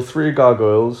need to kill 3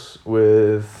 gargoyles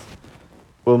with...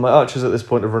 Well, my archers at this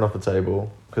point have run off the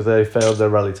table because they failed their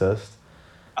rally test.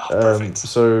 Oh, perfect.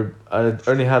 So I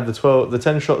only had the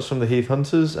 10 shots from the Heath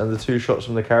Hunters and the 2 shots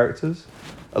from the characters,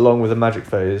 along with a magic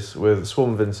phase with a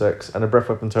swarm of insects and a breath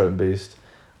weapon totem beast.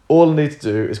 All I need to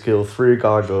do is kill 3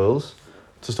 gargoyles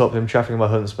to stop him chaffing my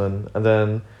huntsman, and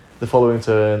then the following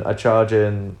turn I charge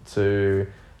in to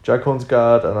Jaghorn's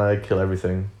guard and I kill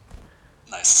everything.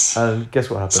 Nice. And guess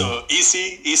what happened? So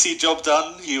easy job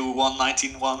done. You won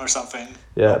 19-1 or something.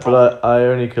 Yeah, no but I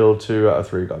only killed 2 out of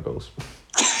 3 gargoyles.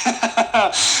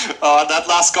 That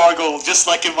last gargoyle, just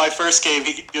like in my first game,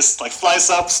 he just like flies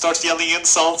up, starts yelling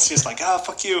insults. He's like,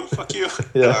 fuck you.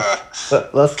 Yeah,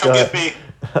 last come guy. get me.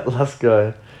 Last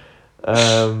guy.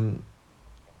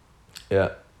 Yeah.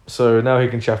 So now he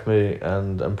can chaff me,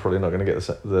 and I'm probably not going to get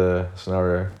the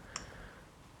scenario.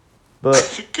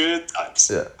 But good times.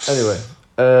 yeah. Anyway,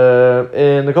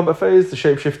 in the combat phase, the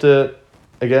shapeshifter,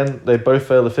 again, they both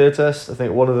fail the fear test. I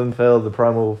think one of them failed the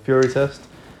primal fury test,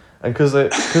 and because they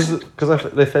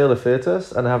fail the fear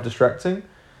test and have distracting,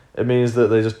 it means that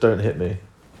they just don't hit me.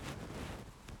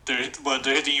 They're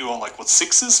hitting you on like what,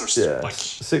 6s or Yeah, like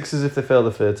 6s if they fail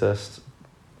the fear test.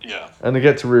 Yeah. And they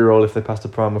get to reroll if they pass the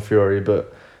primal fury,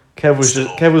 but Kev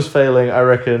was failing, I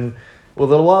reckon. Well,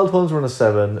 the wild horns were on a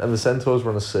 7 and the centaurs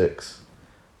were on a 6,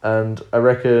 and I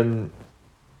reckon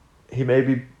he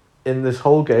maybe in this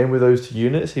whole game with those 2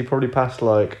 units he probably passed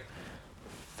like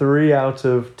 3 out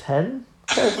of 10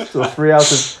 tests or 3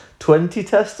 out of 20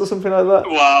 tests or something like that.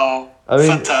 Wow. I mean,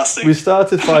 fantastic. We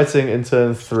started fighting in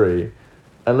turn 3,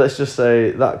 and let's just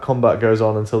say that combat goes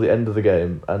on until the end of the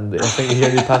game, and I think he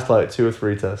only passed like 2 or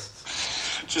 3 tests.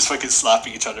 Just fucking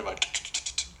slapping each other like.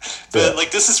 But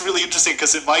like this is really interesting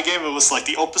because in my game it was like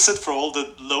the opposite for all the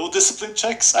low discipline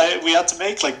checks we had to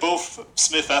make. Like both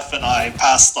Smith F and I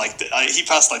passed he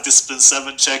passed like discipline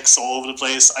 7 checks all over the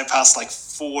place. I passed like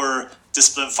 4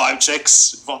 discipline 5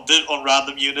 checks on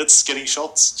random units getting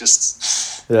shots.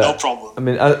 Just no problem. I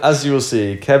mean, as you will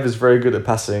see, Kev is very good at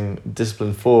passing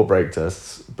discipline 4 break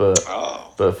tests, but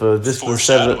for discipline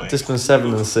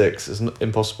 7 and 6 is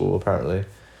impossible apparently.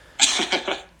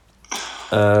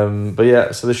 But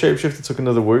yeah, so the shapeshifter took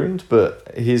another wound,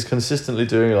 but he's consistently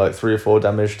doing like 3 or 4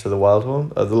 damage to the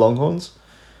the longhorns.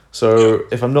 So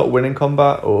if I'm not winning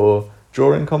combat or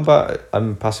drawing combat,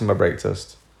 I'm passing my break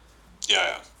test.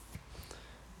 Yeah.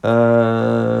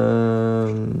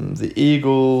 The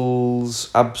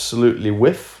eagles absolutely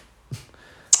whiff.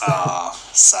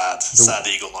 Sad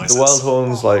eagle noises. The wild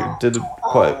horns did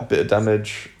quite a bit of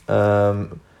damage.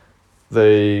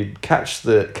 They catch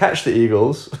the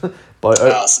eagles. So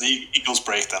the eagles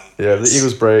break them. Yeah, the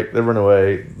eagles break. They run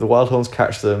away. The wild horns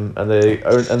catch them, and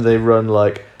they run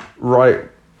like right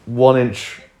 1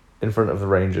 inch in front of the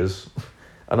rangers,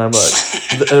 and I'm like,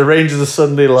 the rangers are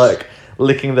suddenly like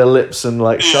licking their lips and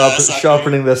like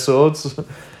sharpening their swords.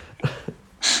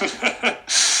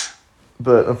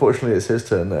 But unfortunately, it's his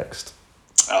turn next.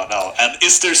 Oh no! And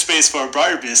is there space for a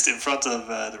Briar Beast in front of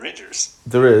the rangers?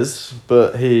 There is,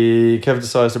 but Kev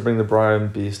decides to bring the Briar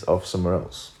Beast off somewhere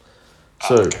else.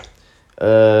 So,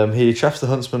 he chaffs the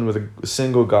huntsman with a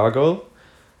single gargoyle.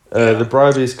 The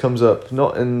Briar Beast comes up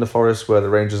not in the forest where the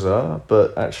rangers are,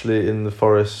 but actually in the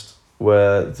forest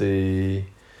where the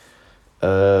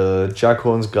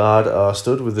Jaghorn's guard are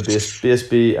stood with the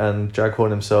BSB and Jaghorn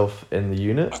himself in the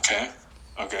unit. Okay.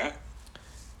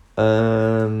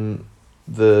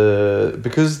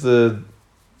 Because the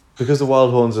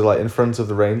wild horns are like in front of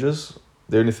the rangers,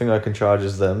 the only thing I can charge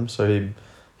is them. So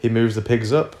he moves the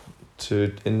pigs up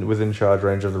to within charge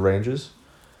range of the rangers.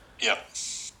 Yeah.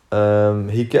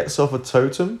 He gets off a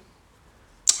totem.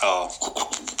 Oh.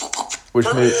 Which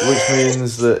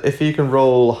means that if he can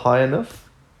roll high enough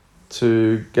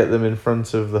to get them in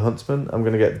front of the huntsman, I'm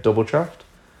going to get double chaffed.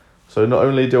 So not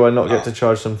only do I not get to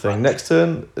charge something, next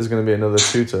turn is going to be another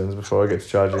 2 turns before I get to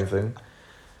charge anything.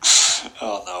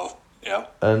 Oh no. Yeah.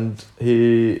 And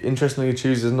he interestingly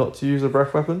chooses not to use a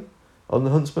breath weapon on the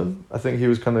huntsman. I think he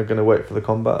was kind of going to wait for the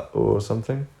combat or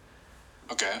something.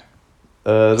 Okay.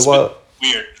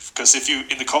 Weird, because if you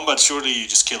in the combat, surely you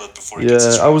just kill it before it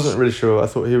gets I wasn't really sure. I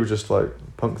thought he would just like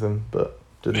punk them, but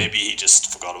Didn't Maybe he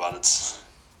just forgot about it.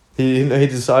 he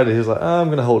decided, he was like, I'm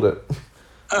going to hold it.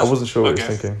 I wasn't sure what he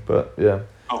Okay. was thinking, but yeah.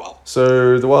 Oh well.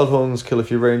 So the Wild Horns kill a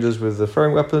few Rangers with the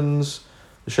throwing weapons.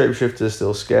 The Shapeshifter is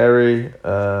still scary.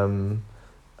 And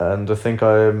I think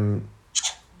I'm...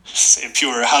 In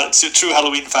true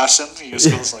Halloween fashion, he just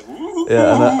goes like, woo.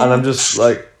 Yeah, and I'm just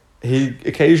like... He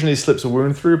occasionally slips a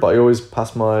wound through, but I always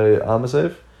pass my armor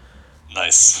save.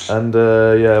 Nice. And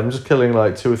yeah, I'm just killing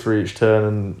like 2 or 3 each turn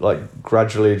and like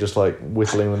gradually just like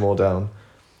whittling them all down.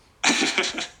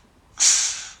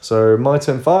 So my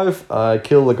turn 5, I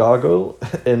kill the gargoyle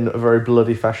in a very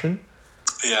bloody fashion.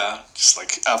 Yeah, just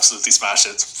like absolutely smash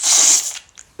it.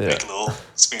 Yeah. Make a little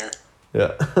smear.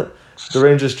 Yeah. The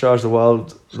Rangers charge the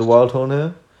wild horn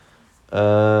here.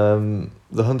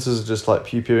 The hunters are just like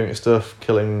pew-pewing at stuff,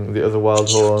 killing the other wild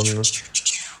horn.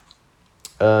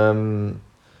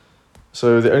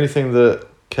 So the only thing that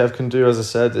Kev can do, as I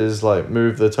said, is like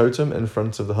move the totem in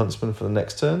front of the huntsman for the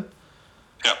next turn.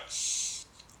 Yep.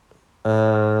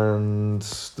 And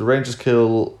the Rangers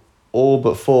kill all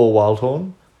but 4 wild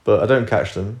horn, but I don't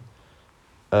catch them.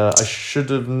 I should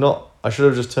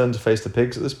have just turned to face the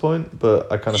pigs at this point, but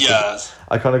I kind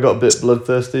of got a bit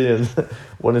bloodthirsty and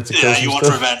wanted to kill some you want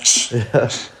stuff. revenge.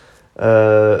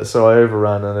 Yeah. So I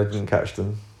overran and I didn't catch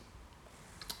them.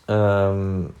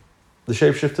 The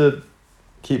Shapeshifter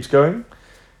keeps going.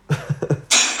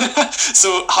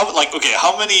 So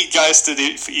how many guys did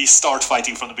he start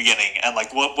fighting from the beginning, and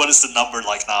like what is the number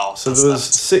like now? So there was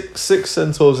six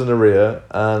centaurs in the rear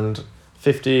and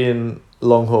 15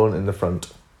 longhorn in the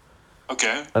front.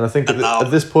 Okay. And I think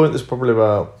at this point there's probably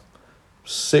about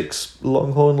 6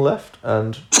 longhorn left,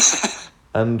 and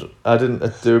I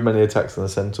didn't do many attacks on the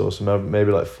centaur, so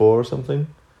maybe like 4 or something.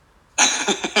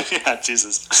 Yeah,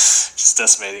 Jesus, just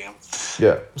decimating him.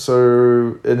 Yeah.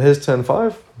 So in his turn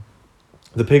 5,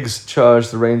 the pigs charge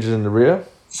the Rangers in the rear.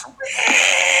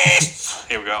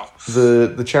 Here we go.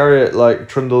 The chariot like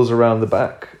trundles around the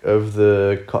back of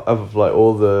like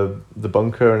all the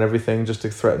bunker and everything, just to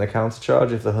threaten a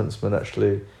countercharge if the huntsmen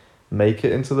actually make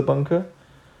it into the bunker.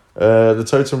 The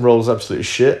totem rolls absolute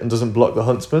shit and doesn't block the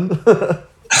huntsman,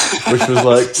 which was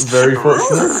like very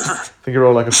fortunate. I think he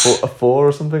rolled like a 4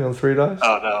 or something on 3 dice.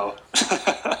 Oh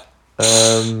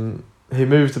no. He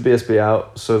moves the BSB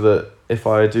out so that if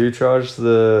I do charge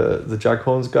the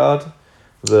Jaghorn's guard,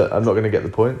 that I'm not going to get the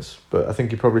points, but I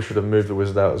think he probably should have moved the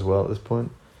wizard out as well at this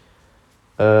point.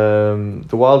 The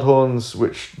wild horns,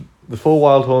 the 4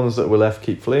 wild horns that were left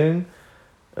keep fleeing.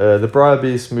 The Briar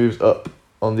Beast moves up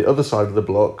on the other side of the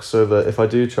block, so that if I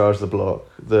do charge the block,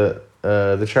 the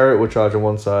chariot will charge on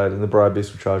one side and the Briar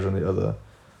Beast will charge on the other.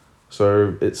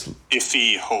 So it's... If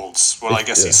he holds, well, I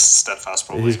guess he's steadfast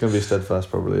probably. He's going to be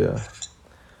steadfast probably, yeah.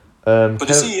 But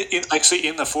is he actually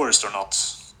in the forest or not?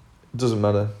 Doesn't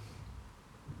matter.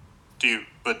 You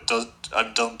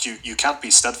can't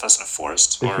be steadfast in a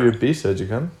forest? If you're a beast, you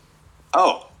can.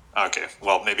 Oh, okay.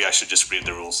 Well, maybe I should just read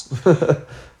the rules.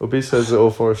 Well, beast are all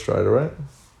for a strider, right?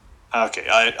 Okay.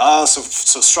 So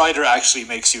Strider actually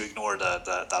makes you ignore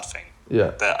that thing.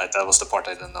 Yeah. That was the part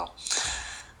I didn't know.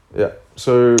 Yeah.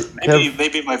 So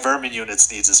maybe my vermin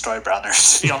units needs a Strybrander,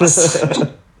 to be honest.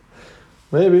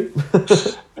 Maybe.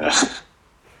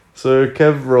 So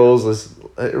Kev rolls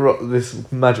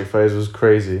this magic phase was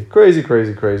crazy. I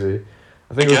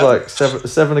think it was like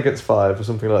 7 against 5 or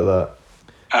something like that.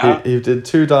 Uh-huh. He did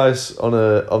 2 dice on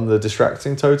the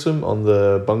distracting totem on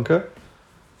the bunker.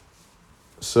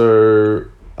 So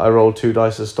I rolled 2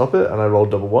 dice to stop it, and I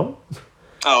rolled double 1.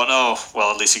 Oh no!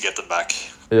 Well, at least you get them back.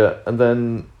 Yeah, and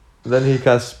then he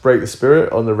casts Break the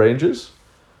Spirit on the Rangers.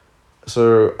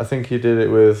 So I think he did it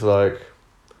with like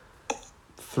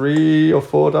 3 or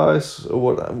 4 dice or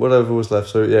whatever was left.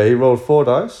 So yeah, he rolled 4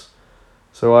 dice.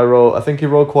 So I think he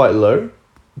rolled quite low,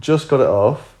 just got it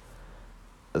off.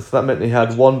 So that meant he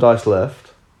had 1 dice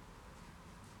left.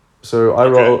 So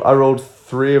I rolled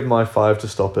 3 of my 5 to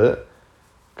stop it,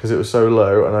 because it was so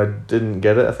low and I didn't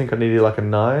get it. I think I needed like a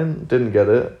 9, didn't get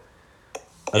it.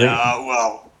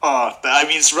 I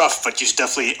mean, it's rough, but you should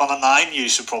definitely, on a 9, you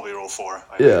should probably roll 4.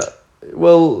 Yeah.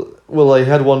 Well, I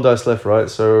had 1 dice left, right?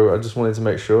 So I just wanted to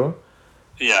make sure.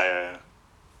 Yeah.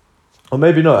 Or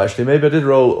maybe not, actually. Maybe I did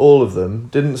roll all of them,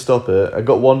 didn't stop it. I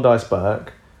got 1 dice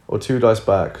back, or 2 dice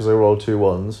back, because I rolled 2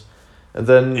 1s. And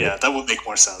then... Yeah, that would make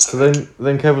more sense. So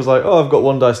then Kev was like, I've got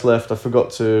 1 dice left. I forgot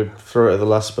to throw it at the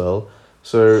last spell.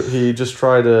 So he just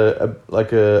tried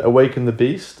Awaken the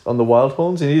Beast on the Wild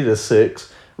Horns. He needed a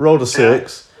 6. Rolled a 6.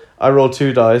 Yeah. I rolled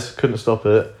 2 dice, couldn't stop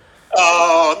it.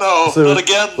 Oh no, so, not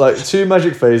again. Like 2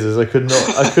 magic phases, I could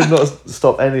not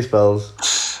stop any spells.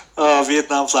 Oh,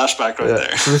 Vietnam flashback right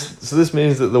there. So this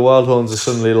means that the wild horns are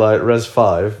suddenly like res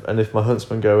 5, and if my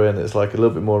huntsmen go in, it's like a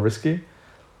little bit more risky.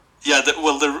 Yeah, the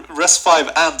res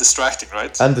 5 and distracting,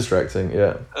 right? And distracting,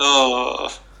 yeah. Oh,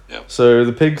 yeah. So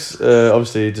the pigs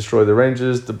obviously destroy the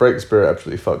rangers. The break spirit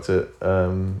absolutely fucked it.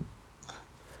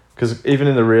 Because even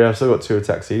in the rear, I've still got 2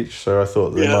 attacks each, so I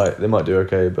thought they might do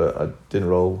okay, but I didn't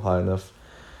roll high enough.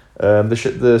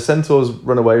 The centaurs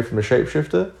run away from the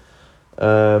shapeshifter,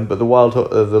 but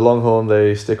the longhorn,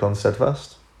 they stick on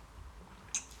steadfast.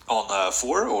 On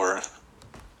 4 or?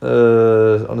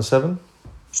 On a 7.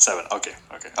 7. Okay.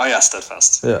 Oh yeah,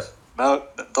 steadfast. Yeah. No,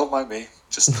 don't mind me.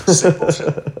 Just say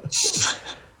bullshit.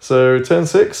 So turn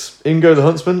 6, in go the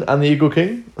huntsman and the eagle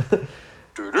king.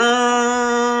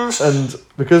 And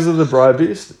because of the Briar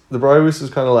Beast is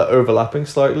kind of like overlapping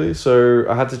slightly, so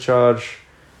I had to charge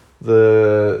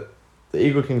the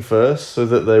Eagle King first so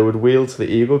that they would wheel to the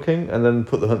Eagle King and then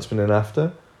put the huntsman in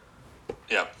after.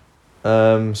 Yeah.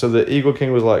 So the Eagle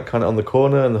King was like kind of on the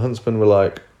corner and the huntsmen were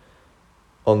like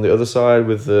on the other side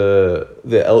with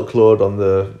the Elk Lord on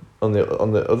the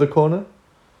other corner.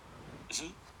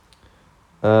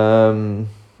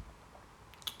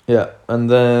 Yeah, and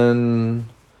then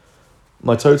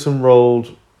my totem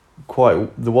rolled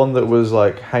the one that was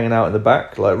like hanging out in the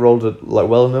back, like rolled it like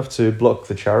well enough to block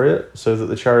the chariot, so that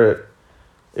the chariot,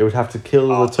 it would have to kill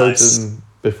the totem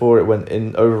before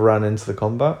it overran into the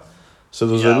combat. So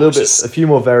there was a few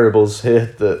more variables here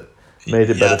that made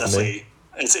it better for me.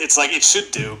 It's like it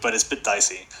should do, but it's a bit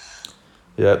dicey.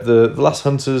 Yeah, the last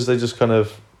hunters, they just kind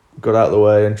of got out of the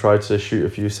way and tried to shoot a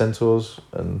few centaurs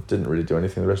and didn't really do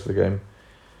anything the rest of the game.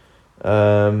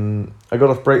 I got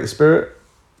off Break the Spirit,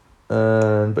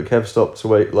 but Kev stopped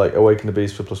to Awaken the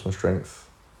Beast for +1 strength.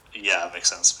 Yeah, makes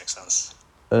sense.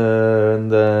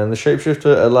 And then the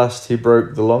shapeshifter, at last he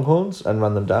broke the longhorns and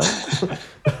ran them down.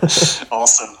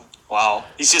 Awesome. Wow.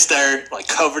 He's just there, like,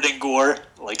 covered in gore.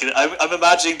 Like, I'm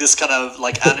imagining this kind of,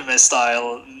 like, anime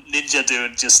style ninja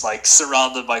dude just, like,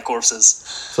 surrounded by corpses.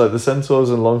 So the centaurs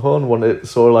and longhorn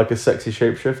saw like a sexy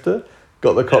shapeshifter,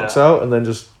 got the cocks out, and then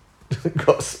just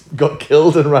got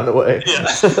killed and ran away. Yeah.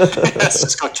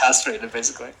 Just got castrated,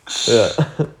 basically. Yeah.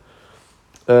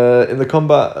 In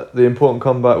the important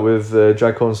combat with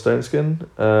Jaghorn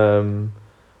Stoneskin,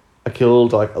 I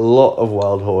killed like a lot of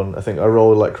Wildhorn. I think I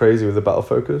rolled like crazy with the battle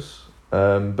focus,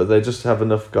 but they just have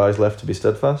enough guys left to be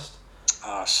steadfast.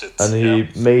 Oh shit! And he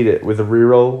made it with a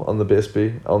reroll on the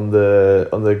BSB on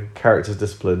the character's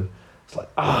discipline. It's like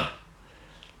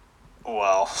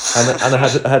Wow. and I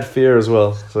had fear as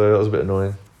well, so that was a bit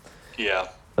annoying. Yeah.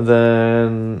 And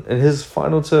then in his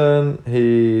final turn,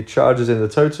 he charges in the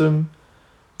totem.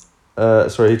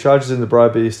 He charges in the Briar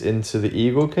Beast into the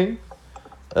Eagle King.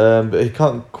 But he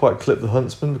can't quite clip the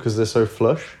huntsman because they're so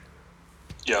flush.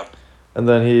 Yeah. And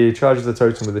then he charges the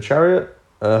totem with the chariot,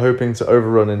 hoping to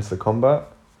overrun into the combat.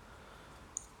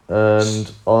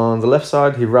 And on the left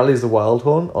side, he rallies the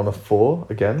Wildhorn on a 4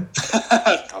 again.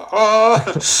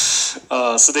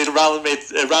 So they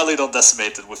rallied on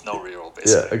Decimated with no reroll,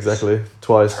 basically. Yeah, exactly.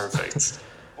 Twice. Perfect.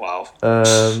 Wow.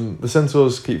 The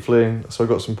Centaurs keep fleeing, so I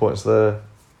got some points there.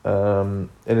 In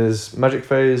his magic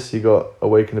phase, he got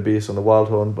Awaken the Beast on the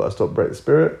Wildhorn, but I stopped Break the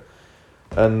Spirit.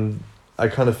 And I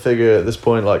kind of figure at this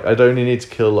point, like, I'd only need to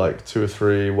kill like 2 or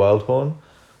 3 Wildhorn.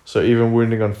 So even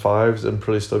wounding on 5s, I'm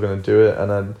probably still going to do it.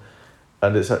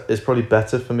 And it's probably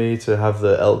better for me to have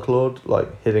the Elk Lord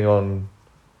like hitting on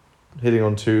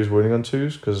 2s, wounding on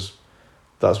 2s, because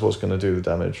that's what's going to do the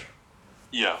damage.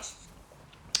 Yeah.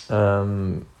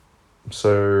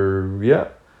 So yeah.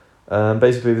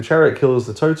 Basically, the chariot kills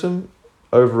the totem,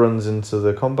 overruns into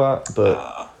the combat,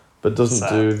 but doesn't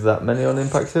do that many on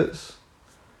impact hits.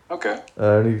 Okay.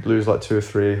 Only lose like 2 or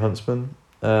 3 huntsmen.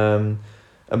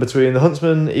 And between the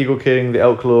huntsman, Eagle King, the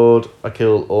Elk Lord, I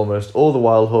kill almost all the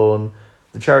Wildhorn.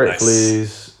 The chariot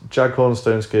flees. Jaghorn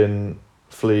Stoneskin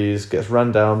flees, gets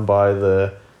ran down by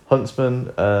the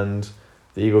huntsman, and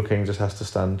the Eagle King just has to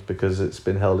stand because it's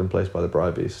been held in place by the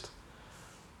Briar Beast.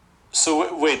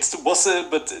 So wait,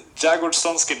 but Jaghorn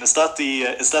Stoneskin, is that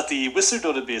the wizard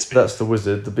or the BSB? That's the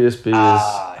wizard. The BSB is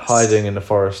hiding in the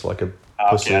forest like a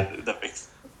pussy. Okay,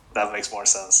 that makes more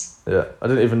sense. Yeah, I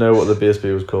didn't even know what the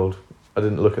BSB was called. I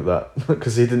didn't look at that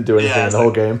because he didn't do anything in the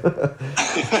whole game.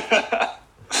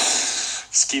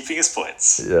 Just keeping his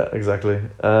points. Yeah, exactly.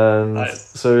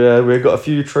 So yeah, we've got a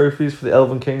few trophies for the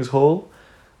Elven King's Hall.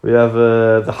 We have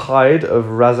the hide of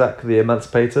Razak the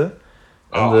Emancipator.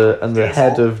 And the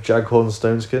head of Jaghorn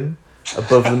Stoneskin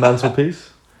above the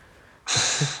mantelpiece.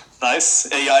 Nice.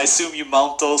 Yeah, I assume you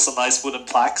mount those on nice wooden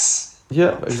plaques.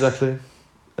 Yeah, exactly.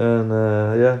 And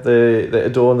they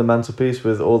adorn the mantelpiece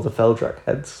with all the Feldrak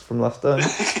heads from last time.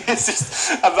 It's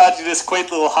just imagine this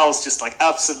quaint little house just like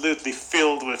absolutely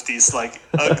filled with these like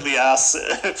ugly ass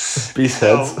Beast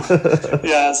heads.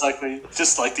 Yeah, exactly.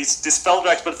 Just like these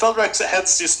Feldraks, but Feldrak's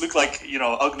heads just look like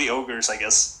ugly ogres, I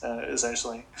guess,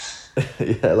 essentially.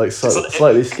 Yeah, like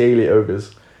slightly scaly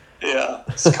ogres. Yeah,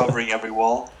 it's covering every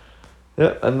wall.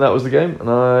 Yeah, and that was the game, and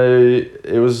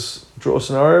it was draw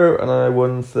scenario, and I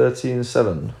won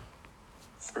 13-7.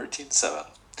 13-7.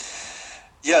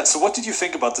 Yeah, so what did you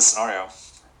think about the scenario?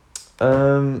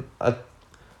 I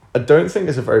don't think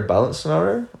it's a very balanced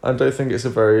scenario. I don't think it's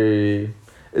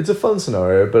it's a fun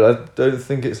scenario, but I don't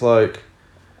think it's like,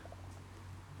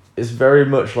 it's very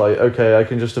much like, okay, I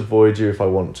can just avoid you if I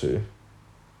want to.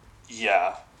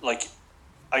 Yeah, like,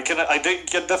 I can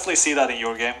definitely see that in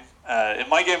your game. In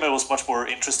my game, it was much more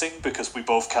interesting because we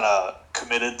both kind of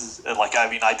committed.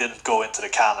 I didn't go into the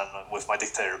cannon with my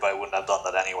dictator, but I wouldn't have done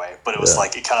that anyway. But it was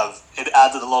like it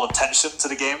added a lot of tension to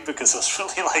the game because it was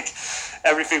really like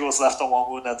everything was left on one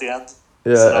wound at the end.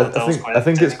 Yeah, so I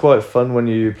think it's quite fun when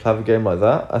you have a game like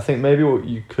that. I think maybe what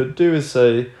you could do is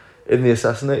say, in the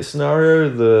assassinate scenario,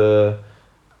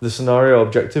 the scenario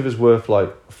objective is worth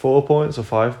like 4 points or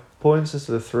 5 points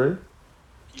instead of 3.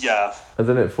 Yeah. And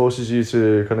then it forces you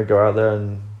to kind of go out there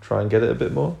and try and get it a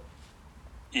bit more.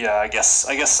 Yeah, I guess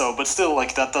so. But still,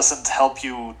 like, that doesn't help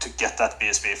you to get that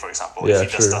BSB, for example. Yeah, if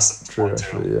he just doesn't want to.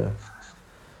 Actually, yeah.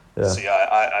 So yeah,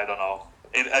 I don't know.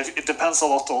 It depends a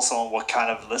lot also on what kind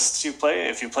of lists you play.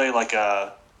 If you play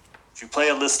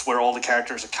a list where all the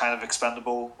characters are kind of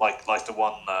expendable, like the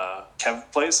one Kev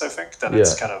plays, I think, then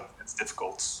it's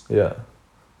difficult. Yeah,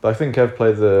 but I think Kev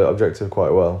played the objective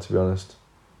quite well, to be honest.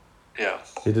 Yeah.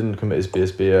 He didn't commit his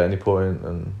BSB at any point,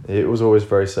 and it was always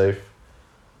very safe.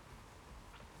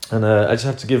 And I just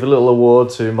have to give a little award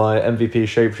to my MVP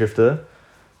shapeshifter,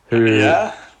 who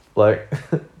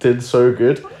did so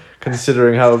good,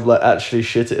 considering how actually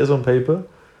shit it is on paper.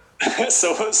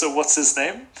 So what's his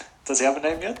name? Does he have a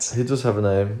name yet? He does have a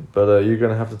name, but you're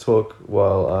gonna have to talk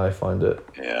while I find it.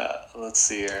 Yeah, let's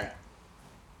see here.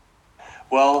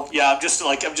 Well, yeah, I'm just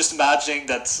imagining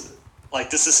that. Like,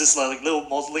 this is his little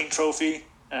modeling trophy,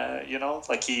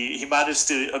 Like, he managed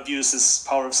to abuse his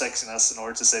power of sexiness in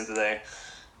order to save the day.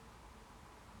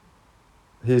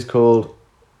 He's called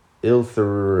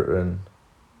Ilthurin.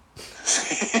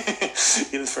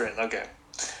 Ilthurin, okay.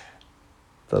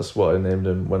 That's what I named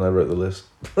him when I wrote the list.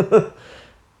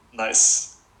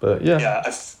 Nice. But yeah.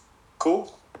 Yeah,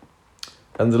 cool.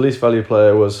 And the least value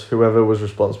player was whoever was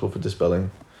responsible for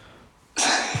dispelling.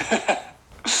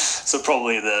 So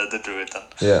probably the druid then.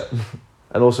 Yeah,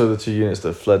 and also the 2 units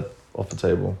that fled off the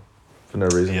table for no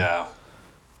reason. Yeah,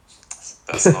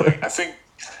 that's annoying. I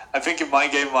think in my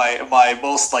game my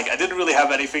most I didn't really have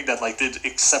anything that did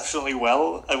exceptionally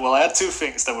well. Well, I had 2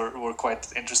 things that were quite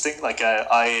interesting.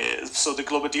 So the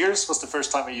Globadiers was the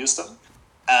first time I used them,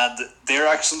 and they're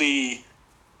actually,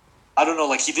 I don't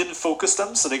know, he didn't focus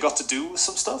them, so they got to do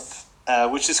some stuff.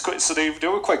 Which is quite, so they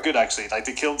were quite good actually.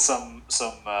 They killed some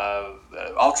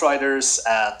outriders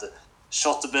and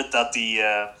shot a bit at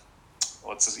the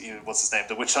what's his name,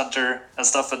 the witch hunter and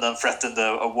stuff, and then threatened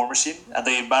a war machine. And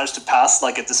they managed to pass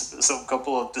some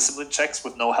couple of discipline checks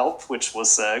with no help, which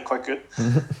was quite good.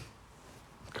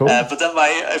 Cool. But then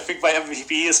I think my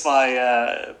MVP is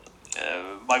my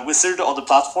wizard on the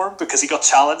platform, because he got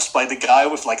challenged by the guy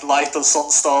with Light of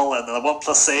Sunstall and a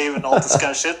 1+ save and all this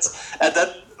kind of shit, and then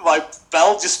my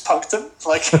Bell just punked him.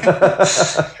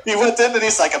 He went in and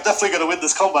he's like, I'm definitely going to win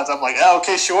this combat. I'm like, yeah,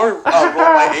 okay, sure. I'll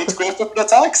roll my 8 great weapon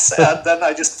attacks. And then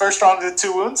I just, first round did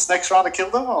 2 wounds. Next round I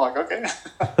killed him. I'm like, okay.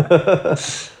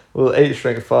 Well, 8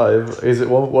 strength 5. Is it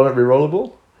one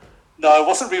rerollable? No, it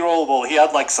wasn't rerollable. He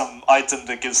had some item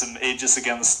that gives him ages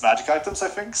against magic items, I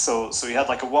think. So he had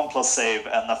a 1+ save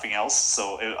and nothing else.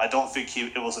 So I don't think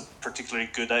it was a particularly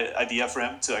good idea for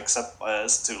him to accept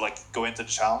to go into the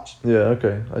challenge. Yeah.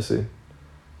 Okay, I see.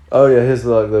 Oh yeah, here's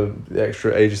the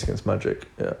extra ages against magic.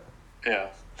 Yeah. Yeah.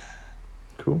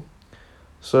 Cool.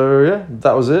 So yeah,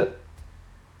 that was it.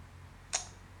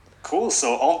 Cool.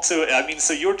 So on to,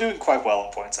 so you're doing quite well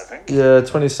on points, I think. Yeah,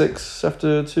 26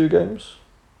 after 2 games.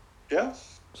 Yeah.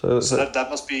 So that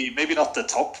must be maybe not the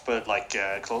top, but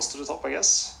close to the top, I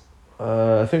guess.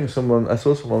 I think I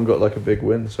saw someone got a big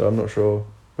win, so I'm not sure.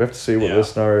 We have to see what the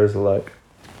scenarios are like.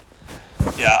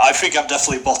 Yeah, I think I'm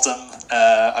definitely bottom.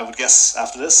 I would guess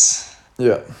after this.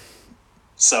 Yeah.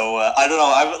 So I don't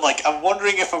know. I'm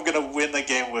wondering if I'm gonna win a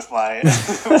game with my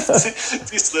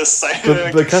these lists.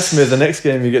 But Casimir, the next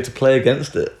game you get to play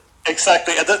against it.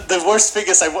 Exactly, and the worst thing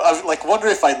is I wonder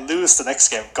if I lose the next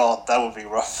game. God, that would be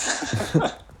rough.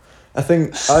 I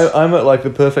think I'm at like the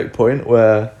perfect point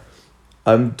where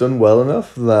I'm done well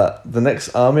enough that the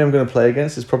next army I'm going to play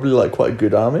against is probably like quite a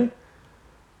good army.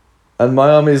 And my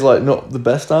army is like not the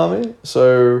best army,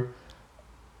 so...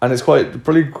 And it's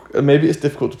maybe it's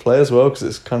difficult to play as well because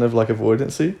it's kind of like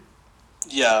avoidancy.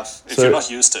 Yeah, if you're not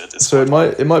used to it. It's so it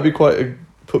might be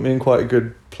put me in quite a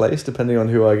good place depending on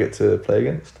who I get to play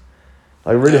against.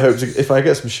 I really hope if I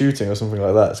get some shooting or something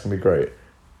like that, it's gonna be great.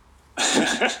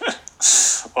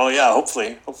 Well, yeah,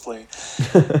 hopefully.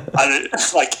 I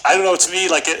don't know. To me,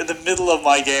 like in the middle of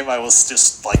my game, I was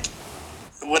just like,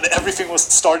 when everything was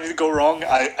starting to go wrong,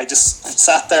 I just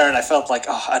sat there and I felt like,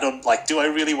 do I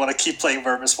really want to keep playing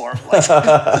Vermiswarm? Like,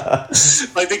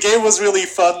 like the game was really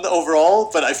fun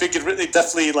overall, but I think it really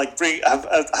definitely like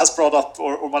has brought up,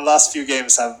 or my last few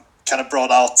games have kind of brought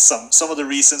out some of the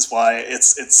reasons why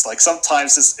it's like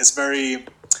sometimes it's very.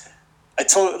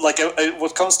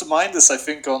 What comes to mind is I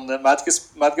think on the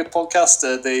Madget podcast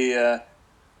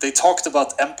they talked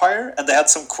about Empire, and they had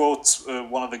some quotes.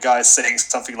 One of the guys saying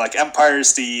something like, "Empire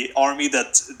is the army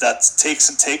that takes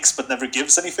and takes but never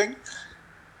gives anything."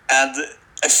 And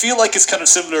I feel like it's kind of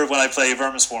similar when I play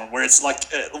Vermiswarm, where it's like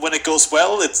when it goes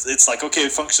well, it's like okay,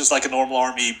 it functions like a normal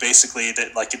army basically.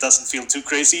 That like it doesn't feel too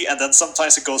crazy, and then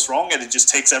sometimes it goes wrong and it just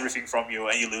takes everything from you,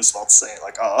 and you lose lots. And you're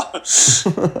like,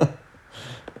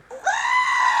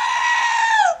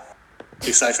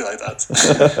 exactly like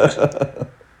that.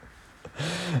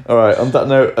 All right, on that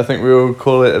note, I think we will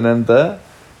call it an end there.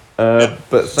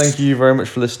 But thank you very much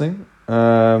for listening.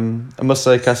 I must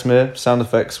say, Casimir, sound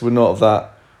effects were not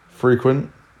that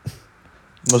frequent.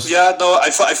 Yeah, no, I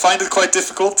find it quite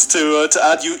difficult to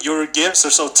add. Your games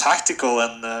are so tactical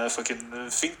and fucking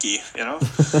thinky, you know?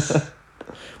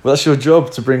 Well, that's your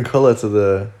job to bring colour to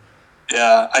the...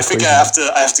 Yeah, I think I have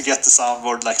to get the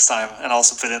soundboard next time and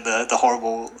also put in the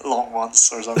horrible long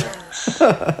ones or something.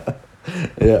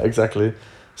 Yeah, exactly.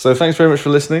 So thanks very much for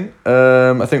listening.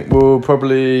 I think we'll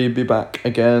probably be back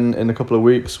again in a couple of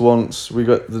weeks once we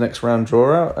got the next round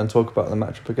draw out and talk about the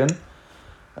matchup again.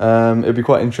 It'll be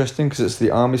quite interesting because it's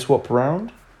the army swap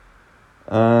round.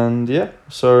 And yeah,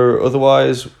 so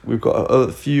otherwise we've got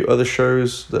a few other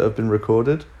shows that have been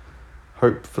recorded.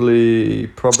 Hopefully,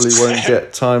 probably won't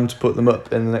get time to put them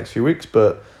up in the next few weeks,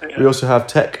 but we also have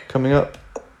tech coming up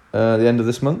the end of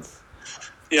this month.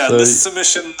 Yeah, so, list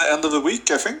submission the end of the week,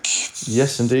 I think.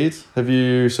 Yes, indeed. Have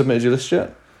you submitted your list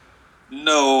yet?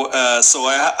 No, so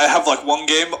I have like one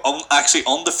game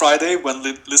on the Friday when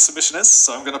list submission is,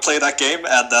 so I'm going to play that game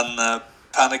and then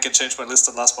panic and change my list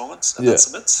at the last moment and then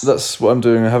submit. That's what I'm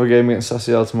doing. I have a game against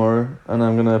Sassiel tomorrow and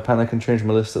I'm going to panic and change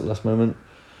my list at the last moment.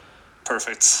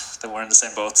 Perfect. Then we're in the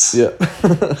same boat. Yeah.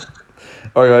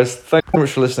 Alright guys, thank you very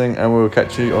much for listening and we'll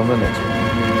catch you on the next one.